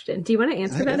great question. Do you want to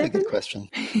answer that? That's a good question.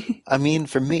 I mean,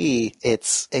 for me, me,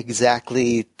 it's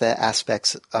exactly the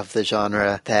aspects of the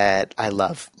genre that I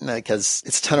love, because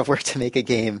it's a ton of work to make a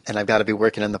game, and I've got to be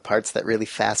working on the parts that really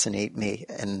fascinate me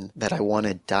and that I want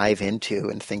to dive into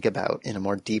and think about in a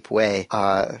more deep way.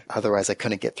 Otherwise, I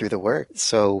couldn't get through the work.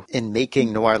 So in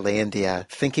making Noirlandia,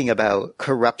 thinking about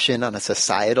corruption on a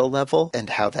societal level and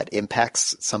how that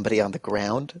impacts somebody on the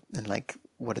ground, and like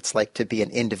what it's like to be an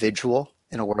individual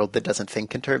in a world that doesn't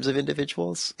think in terms of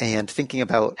individuals, and thinking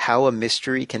about how a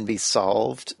mystery can be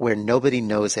solved where nobody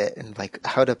knows it, and like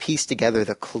how to piece together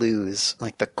the clues,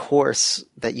 like the course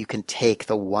that you can take,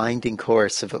 the winding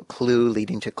course of a clue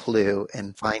leading to clue,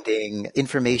 and finding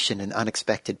information in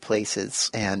unexpected places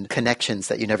and connections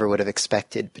that you never would have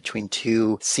expected between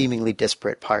two seemingly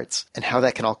disparate parts, and how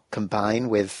that can all combine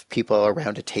with people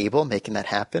around a table making that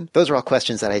happen. Those are all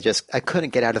questions that I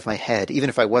couldn't get out of my head. Even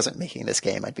if I wasn't making this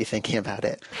game, I'd be thinking about it.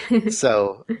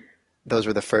 So those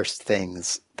were the first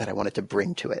things that I wanted to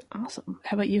bring to it. Awesome.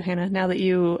 How about you, Hannah? Now that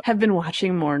you have been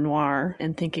watching more noir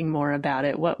and thinking more about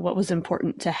it, what was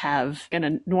important to have in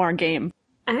a noir game?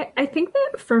 I think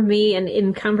that for me, and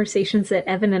in conversations that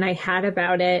Evan and I had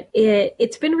about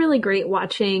it's been really great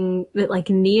watching the like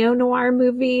neo-noir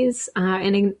movies.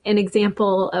 And an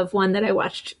example of one that I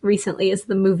watched recently is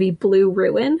the movie Blue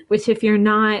Ruin, which if you're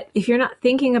not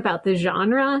thinking about the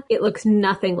genre, it looks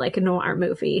nothing like a noir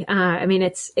movie. I mean,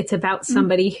 it's about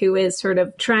somebody who is sort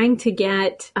of trying to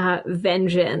get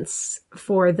vengeance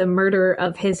for the murder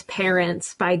of his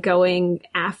parents by going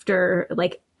after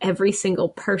like every single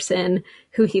person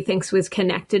who he thinks was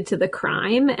connected to the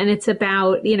crime. And it's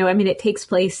about, it takes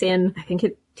place in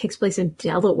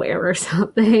Delaware or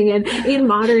something, and in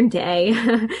modern day.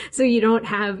 So you don't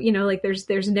have,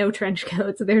 there's no trench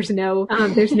coats, there's no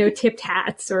tipped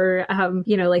hats or,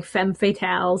 like femme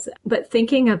fatales, but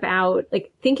thinking about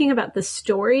the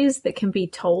stories that can be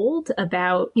told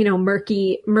about,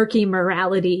 murky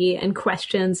morality and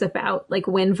questions about like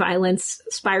when violence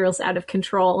spirals out of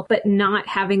control, but not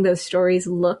having those stories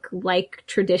look like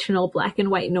traditional black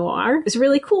and white noir is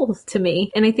really cool to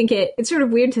me. And I think it's sort of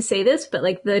weird to say this, but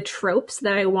like the tropes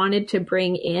that I wanted to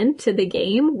bring into the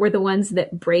game were the ones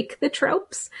that break the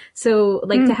tropes. So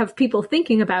like to have people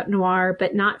thinking about noir,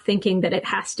 but not thinking that it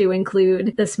has to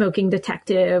include the smoking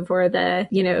detective or the,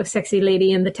 sexy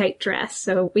lady in the tight dress.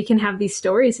 So we can have these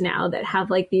stories now that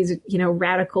have like these,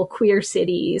 radical queer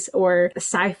cities or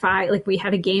sci-fi. Like we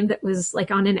had a game that was like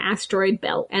on an asteroid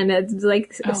belt, and it's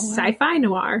like sci-fi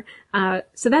noir.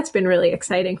 So that's been really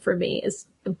exciting for me, is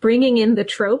bringing in the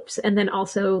tropes and then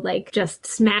also like just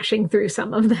smashing through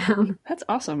some of them. That's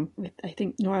awesome. I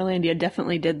think Noirlandia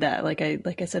definitely did that. Like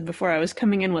I said before, I was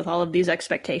coming in with all of these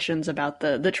expectations about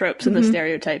the tropes and the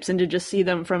stereotypes, and to just see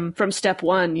them from step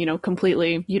one,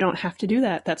 completely, you don't have to do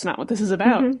that. That's not what this is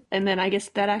about. And then I guess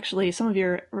that actually some of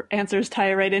your answers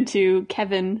tie right into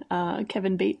Kevin.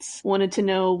 Kevin Bates wanted to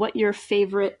know what your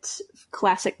favorite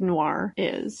classic noir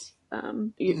is.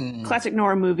 Classic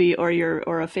noir movie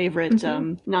or a favorite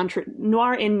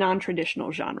noir in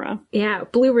non-traditional genre. Yeah,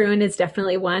 Blue Ruin is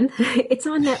definitely one. It's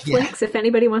on Netflix if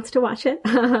anybody wants to watch it.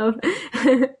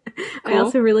 I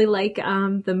also really like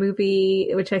the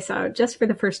movie, which I saw just for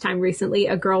the first time recently,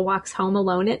 A Girl Walks Home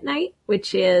Alone at Night,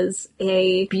 which is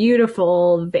a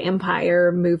beautiful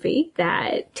vampire movie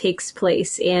that takes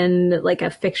place in like a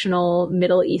fictional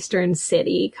Middle Eastern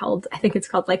city called, I think it's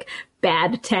called like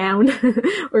Bad Town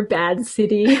or Bad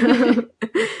City.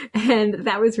 And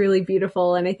that was really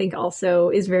beautiful. And I think also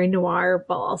is very noir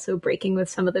while also breaking with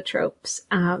some of the tropes.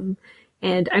 And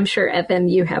I'm sure, Evan,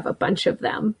 you have a bunch of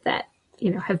them that,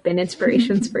 have been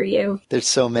inspirations for you. There's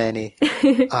so many.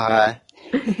 The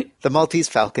Maltese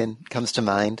Falcon comes to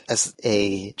mind as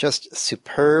a just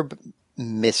superb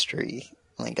mystery,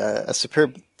 like a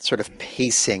superb sort of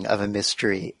pacing of a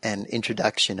mystery and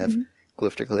introduction of clue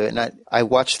after clue. And I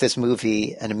watched this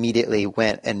movie and immediately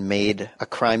went and made a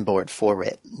crime board for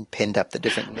it and pinned up the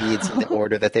different leads in the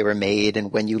order that they were made,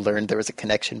 and when you learned there was a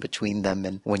connection between them,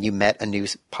 and when you met a new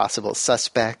possible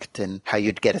suspect, and how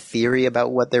you'd get a theory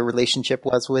about what their relationship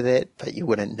was with it, but you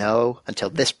wouldn't know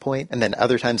until this point. And then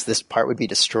other times this part would be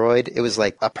destroyed. It was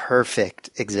like a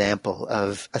perfect example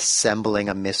of assembling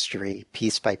a mystery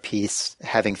piece by piece,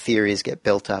 having theories get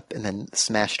built up and then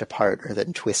smashed apart or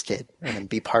then twisted and then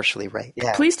be partially right. Exactly.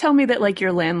 Yeah. Please tell me that like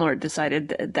your landlord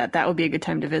decided that would be a good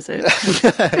time to visit.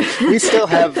 We still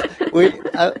have,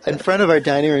 in front of our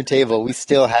dining room table, we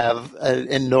still have an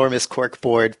enormous cork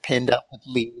board pinned up with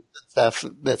leaves and stuff.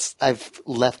 I've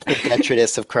left the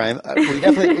detritus of crime. We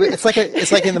definitely, it's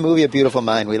like in the movie A Beautiful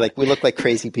Mind. We look like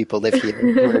crazy people live here.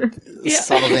 We're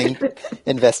solving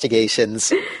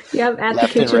investigations. Yep, at the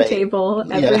kitchen table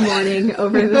every morning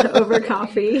over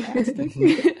coffee.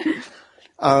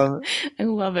 I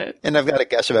love it. And I've got to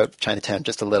gush about Chinatown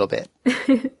just a little bit.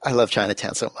 I love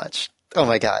Chinatown so much. Oh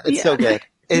my God, it's so good.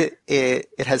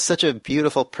 It has such a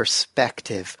beautiful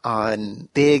perspective on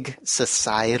big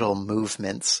societal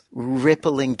movements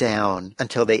rippling down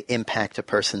until they impact a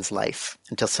person's life,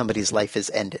 until somebody's life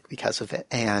is ended because of it.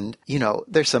 And,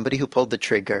 there's somebody who pulled the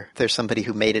trigger. There's somebody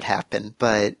who made it happen.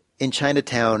 But in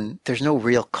Chinatown, there's no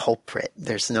real culprit.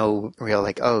 There's no real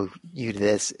you did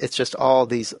this. It's just all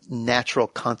these natural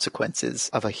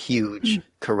consequences of a huge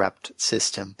corrupt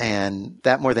system. And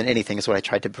that more than anything is what I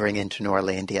tried to bring into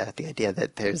Noirlandia. The idea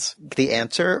that there's the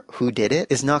answer, who did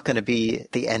it, is not going to be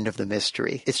the end of the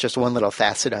mystery. It's just one little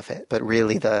facet of it. But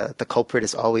really the culprit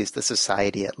is always the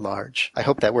society at large. I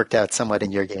hope that worked out somewhat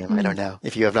in your game. I don't know.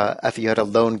 If you had a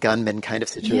lone gunman kind of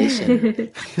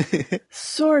situation.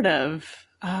 Sort of.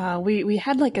 We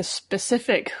had like a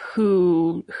specific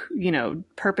who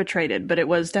perpetrated, but it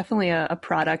was definitely a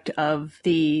product of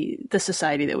the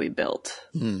society that we built.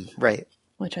 Right.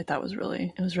 Which I thought was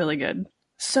really good.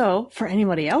 So for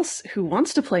anybody else who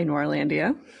wants to play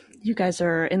Noirlandia, you guys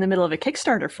are in the middle of a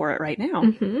Kickstarter for it right now.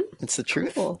 Mm-hmm. It's the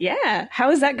truth. Cool. Yeah.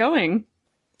 How is that going?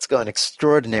 It's going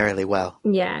extraordinarily well.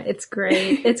 Yeah, it's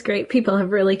great. It's great. People have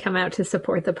really come out to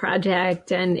support the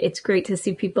project, and it's great to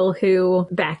see people who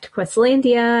backed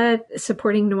Questlandia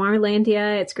supporting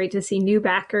Noirlandia. It's great to see new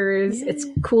backers. Yeah. It's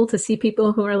cool to see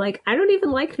people who are like, I don't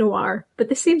even like noir, but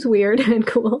this seems weird and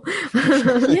cool.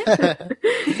 Yeah.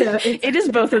 So it is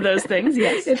both of those things,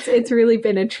 yes. It's really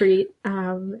been a treat.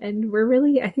 And we're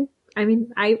really,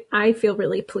 I feel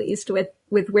really pleased with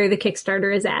where the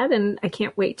Kickstarter is at, and I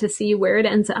can't wait to see where it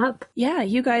ends up. Yeah,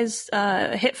 you guys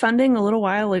hit funding a little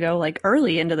while ago, like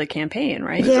early into the campaign,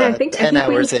 right? Yeah, I think 10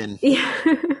 hours in. Yeah.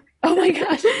 Oh my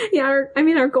gosh. Yeah,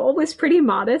 our goal was pretty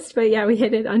modest, but yeah, we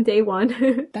hit it on day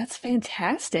one. That's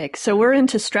fantastic. So we're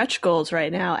into stretch goals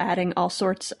right now, adding all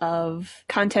sorts of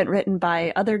content written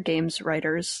by other games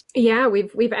writers. Yeah,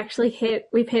 we've actually hit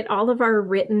all of our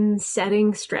written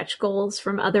setting stretch goals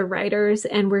from other writers,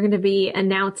 and we're going to be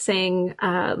announcing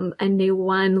a new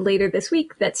one later this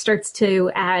week that starts to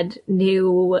add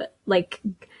new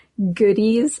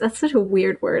goodies. That's such a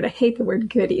weird word. I hate the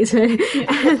word goodies.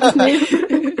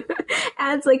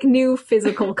 Adds new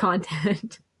physical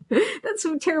content. That's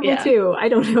so terrible too. I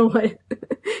don't know what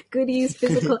goodies,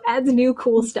 physical, adds new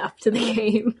cool stuff to the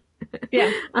game.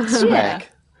 Yeah. Swag.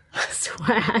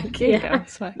 Swag. Yeah.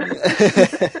 Swag.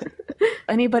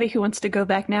 Anybody who wants to go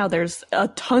back now, there's a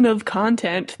ton of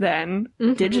content then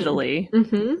digitally.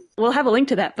 Mm-hmm. We'll have a link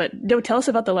to that, but don't tell us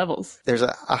about the levels. There's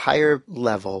a higher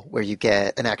level where you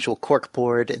get an actual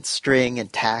corkboard and string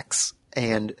and tacks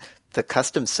and the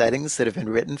custom settings that have been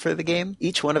written for the game.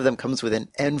 Each one of them comes with an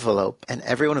envelope, and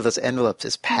every one of those envelopes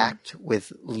is packed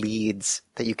with leads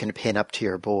that you can pin up to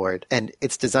your board. And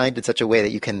it's designed in such a way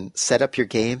that you can set up your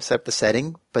game, set up the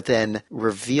setting, but then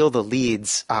reveal the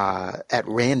leads at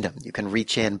random. You can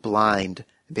reach in blind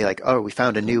and be like, oh, we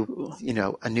found a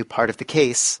new part of the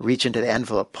case. Reach into the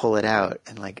envelope, pull it out,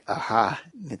 and aha,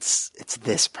 it's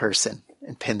this person.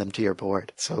 And pin them to your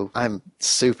board. So I'm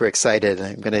super excited.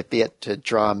 I'm going to be able to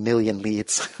draw 1 million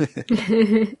leads.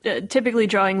 Typically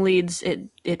drawing leads,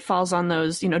 it falls on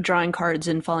those, drawing cards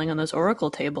and falling on those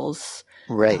oracle tables.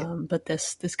 Right. But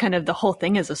this kind of the whole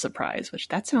thing is a surprise, which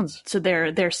that sounds, so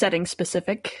they're setting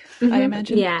specific, I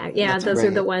imagine. Yeah. That's those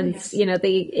are the ones,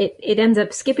 it ends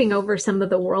up skipping over some of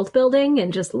the world building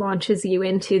and just launches you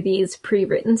into these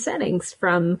pre-written settings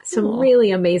from some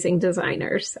really amazing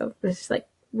designers. So it's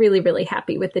really, really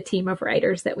happy with the team of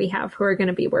writers that we have who are going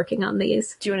to be working on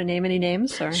these. Do you want to name any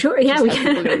names? Or sure, yeah, we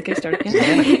can.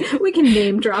 We can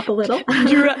name drop a little.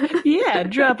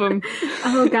 Drop them.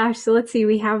 Oh gosh, so let's see.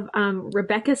 We have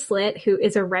Rebecca Slitt, who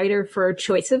is a writer for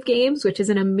Choice of Games, which is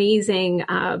an amazing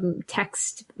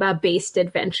text-based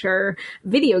adventure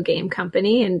video game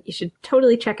company, and you should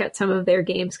totally check out some of their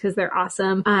games because they're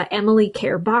awesome. Emily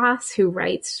Care Boss, who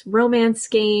writes romance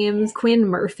games. Quinn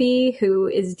Murphy, who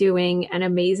is doing an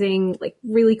amazing amazing, like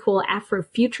really cool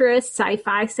Afrofuturist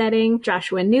sci-fi setting.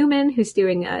 Joshua Newman, who's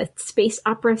doing a space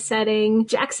opera setting.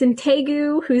 Jackson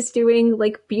Tegu, who's doing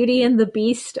like Beauty and the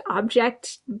Beast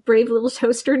object, Brave Little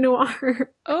Toaster Noir.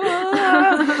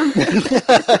 Oh,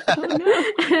 no.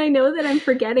 And I know that I'm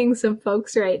forgetting some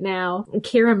folks right now.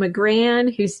 Kira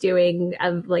McGran, who's doing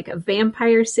like a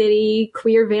Vampire City,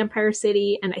 queer Vampire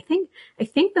City. And I think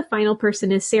the final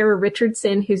person is Sarah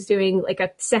Richardson, who's doing like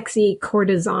a sexy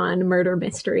courtesan murder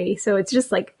mystery. So it's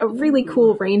just like a really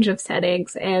cool range of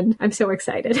settings, and I'm so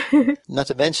excited. Not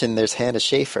to mention there's Hannah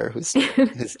Schaefer, who's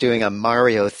doing a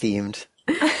Mario themed.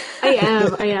 I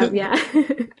am, yeah.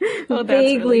 Oh, that's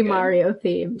vaguely really good. Mario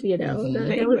themed, you know.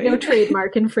 No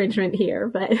trademark infringement here,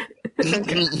 but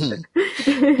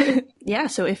Yeah,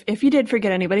 so if you did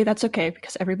forget anybody, that's okay,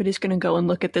 because everybody's going to go and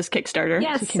look at this Kickstarter.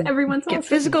 yes, So you can everyone's get awesome.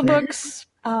 physical books.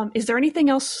 Is there anything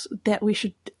else that we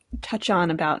should touch on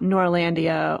about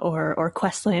Norlandia or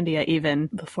Questlandia even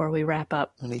before we wrap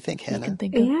up? What do you think, You Hannah? can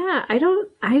think of. Yeah, I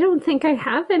don't think I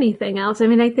have anything else. I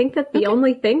mean, I think that the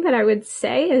only thing that I would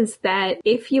say is that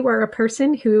if you are a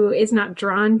person who is not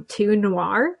drawn to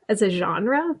noir as a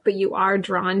genre, but you are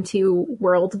drawn to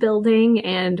world building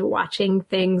and watching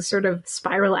things sort of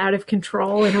spiral out of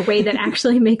control in a way that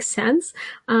actually makes sense,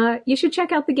 you should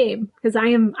check out the game, because I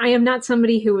am not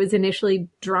somebody who was initially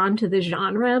drawn to the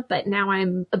genre, but now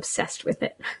I'm obsessed with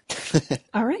it.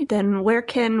 All right, then where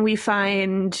can we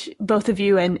find both of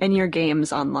you and your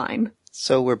games online?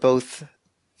 So we're both.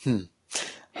 All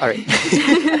right.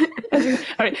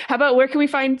 All right, how about where can we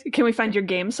find your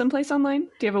games someplace online?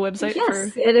 Do you have a website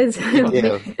Yes, for? it is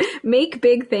do.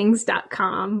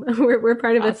 makebigthings.com. We're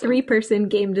part of Awesome. a 3-person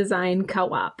game design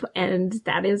co-op, and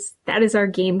that is our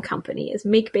game company, is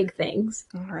Make Big Things.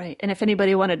 All right, and if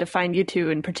anybody wanted to find you two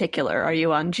in particular, are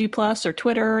you on G+ or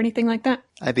Twitter or anything like that?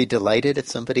 I'd be delighted if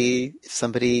somebody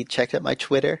checked out my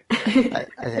Twitter. I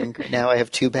think now I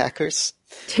have 2 backers.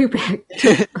 2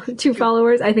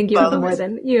 followers. I think you have Followers.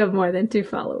 more than 2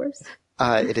 followers.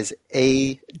 It is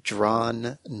a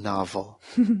drawn novel.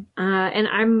 And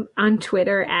I'm on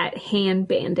Twitter at Han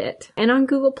Bandit, and on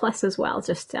Google Plus as well,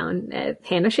 just on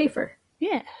Hannah Schaefer.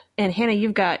 Yeah. And Hannah,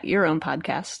 you've got your own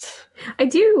podcast. I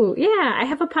do. Yeah. I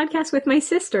have a podcast with my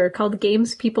sister called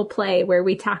Games People Play, where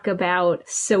we talk about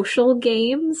social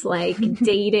games like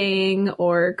dating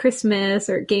or Christmas,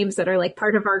 or games that are like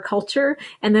part of our culture.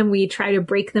 And then we try to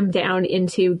break them down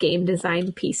into game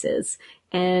design pieces.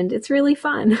 And it's really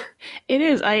fun. It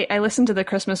is. I listened to the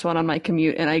Christmas one on my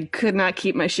commute, and I could not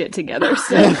keep my shit together.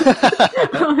 So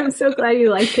Oh, I'm so glad you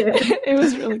liked it. it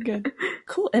was really good.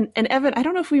 Cool. And Evan, I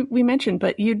don't know if we mentioned,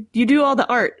 but you do all the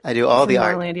art. I do all the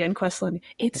art. Norlandia and Questlandia.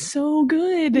 It's so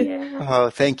good. Yeah. Oh,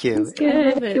 thank you. It's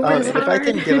good. love it. It Oh, works and if I hard.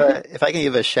 can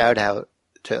give a shout out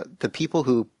to the people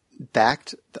who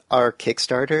backed our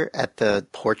Kickstarter at the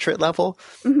portrait level,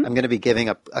 I'm going to be giving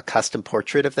a custom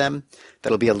portrait of them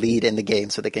that'll be a lead in the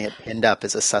game, so they can get pinned up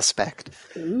as a suspect.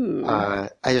 I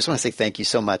just want to say thank you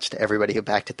so much to everybody who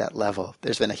backed at that level.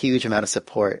 There's been a huge amount of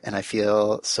support, and I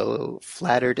feel so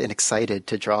flattered and excited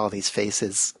to draw these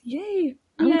faces. Yay.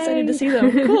 I'm excited to see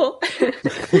them. Cool. All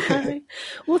right.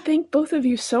 Well, thank both of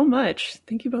you so much.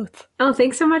 Thank you both. Oh,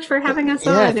 thanks so much for having us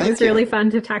Yeah, on. It thank was you. really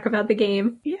fun to talk about the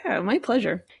game. Yeah, my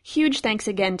pleasure. Huge thanks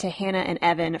again to Hannah and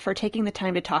Evan for taking the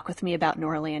time to talk with me about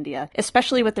Norlandia,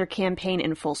 especially with their campaign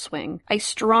in full swing. I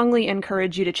strongly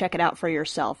encourage you to check it out for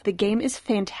yourself. The game is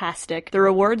fantastic, the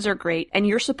rewards are great, and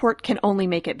your support can only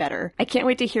make it better. I can't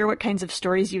wait to hear what kinds of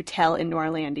stories you tell in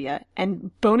Norlandia, and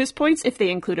bonus points if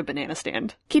they include a banana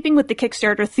stand. Keeping with the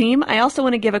Kickstarter theme, I also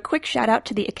want to give a quick shout out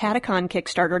to the Acadecon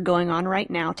Kickstarter going on right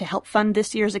now to help fund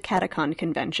this year's Acadecon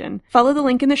convention. Follow the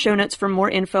link in the show notes for more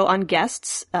info on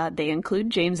guests, they include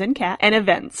James and Kat, and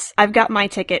events. I've got my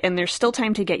ticket, and there's still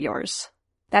time to get yours.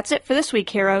 That's it for this week,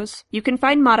 heroes. You can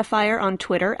find Modifier on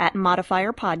Twitter at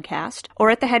Modifier Podcast, or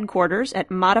at the headquarters at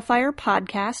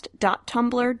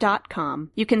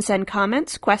modifierpodcast.tumblr.com. You can send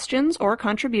comments, questions, or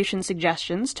contribution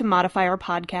suggestions to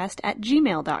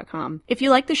modifierpodcast@gmail.com. If you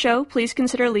like the show, please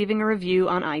consider leaving a review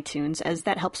on iTunes, as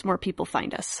that helps more people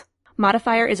find us.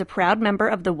 Modifier is a proud member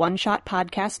of the One Shot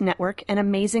Podcast Network, an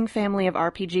amazing family of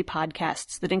RPG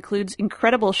podcasts that includes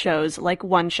incredible shows like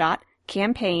One Shot,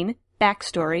 Campaign,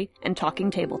 Backstory, and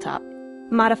Talking Tabletop.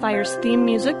 Modifier's theme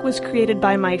music was created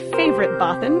by my favorite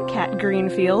Bothan, Kat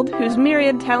Greenfield, whose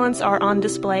myriad talents are on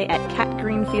display at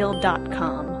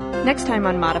katgreenfield.com. Next time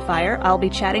on Modifier, I'll be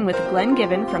chatting with Glenn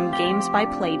Given from Games by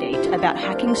Playdate about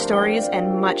hacking stories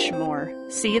and much more.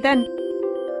 See you then!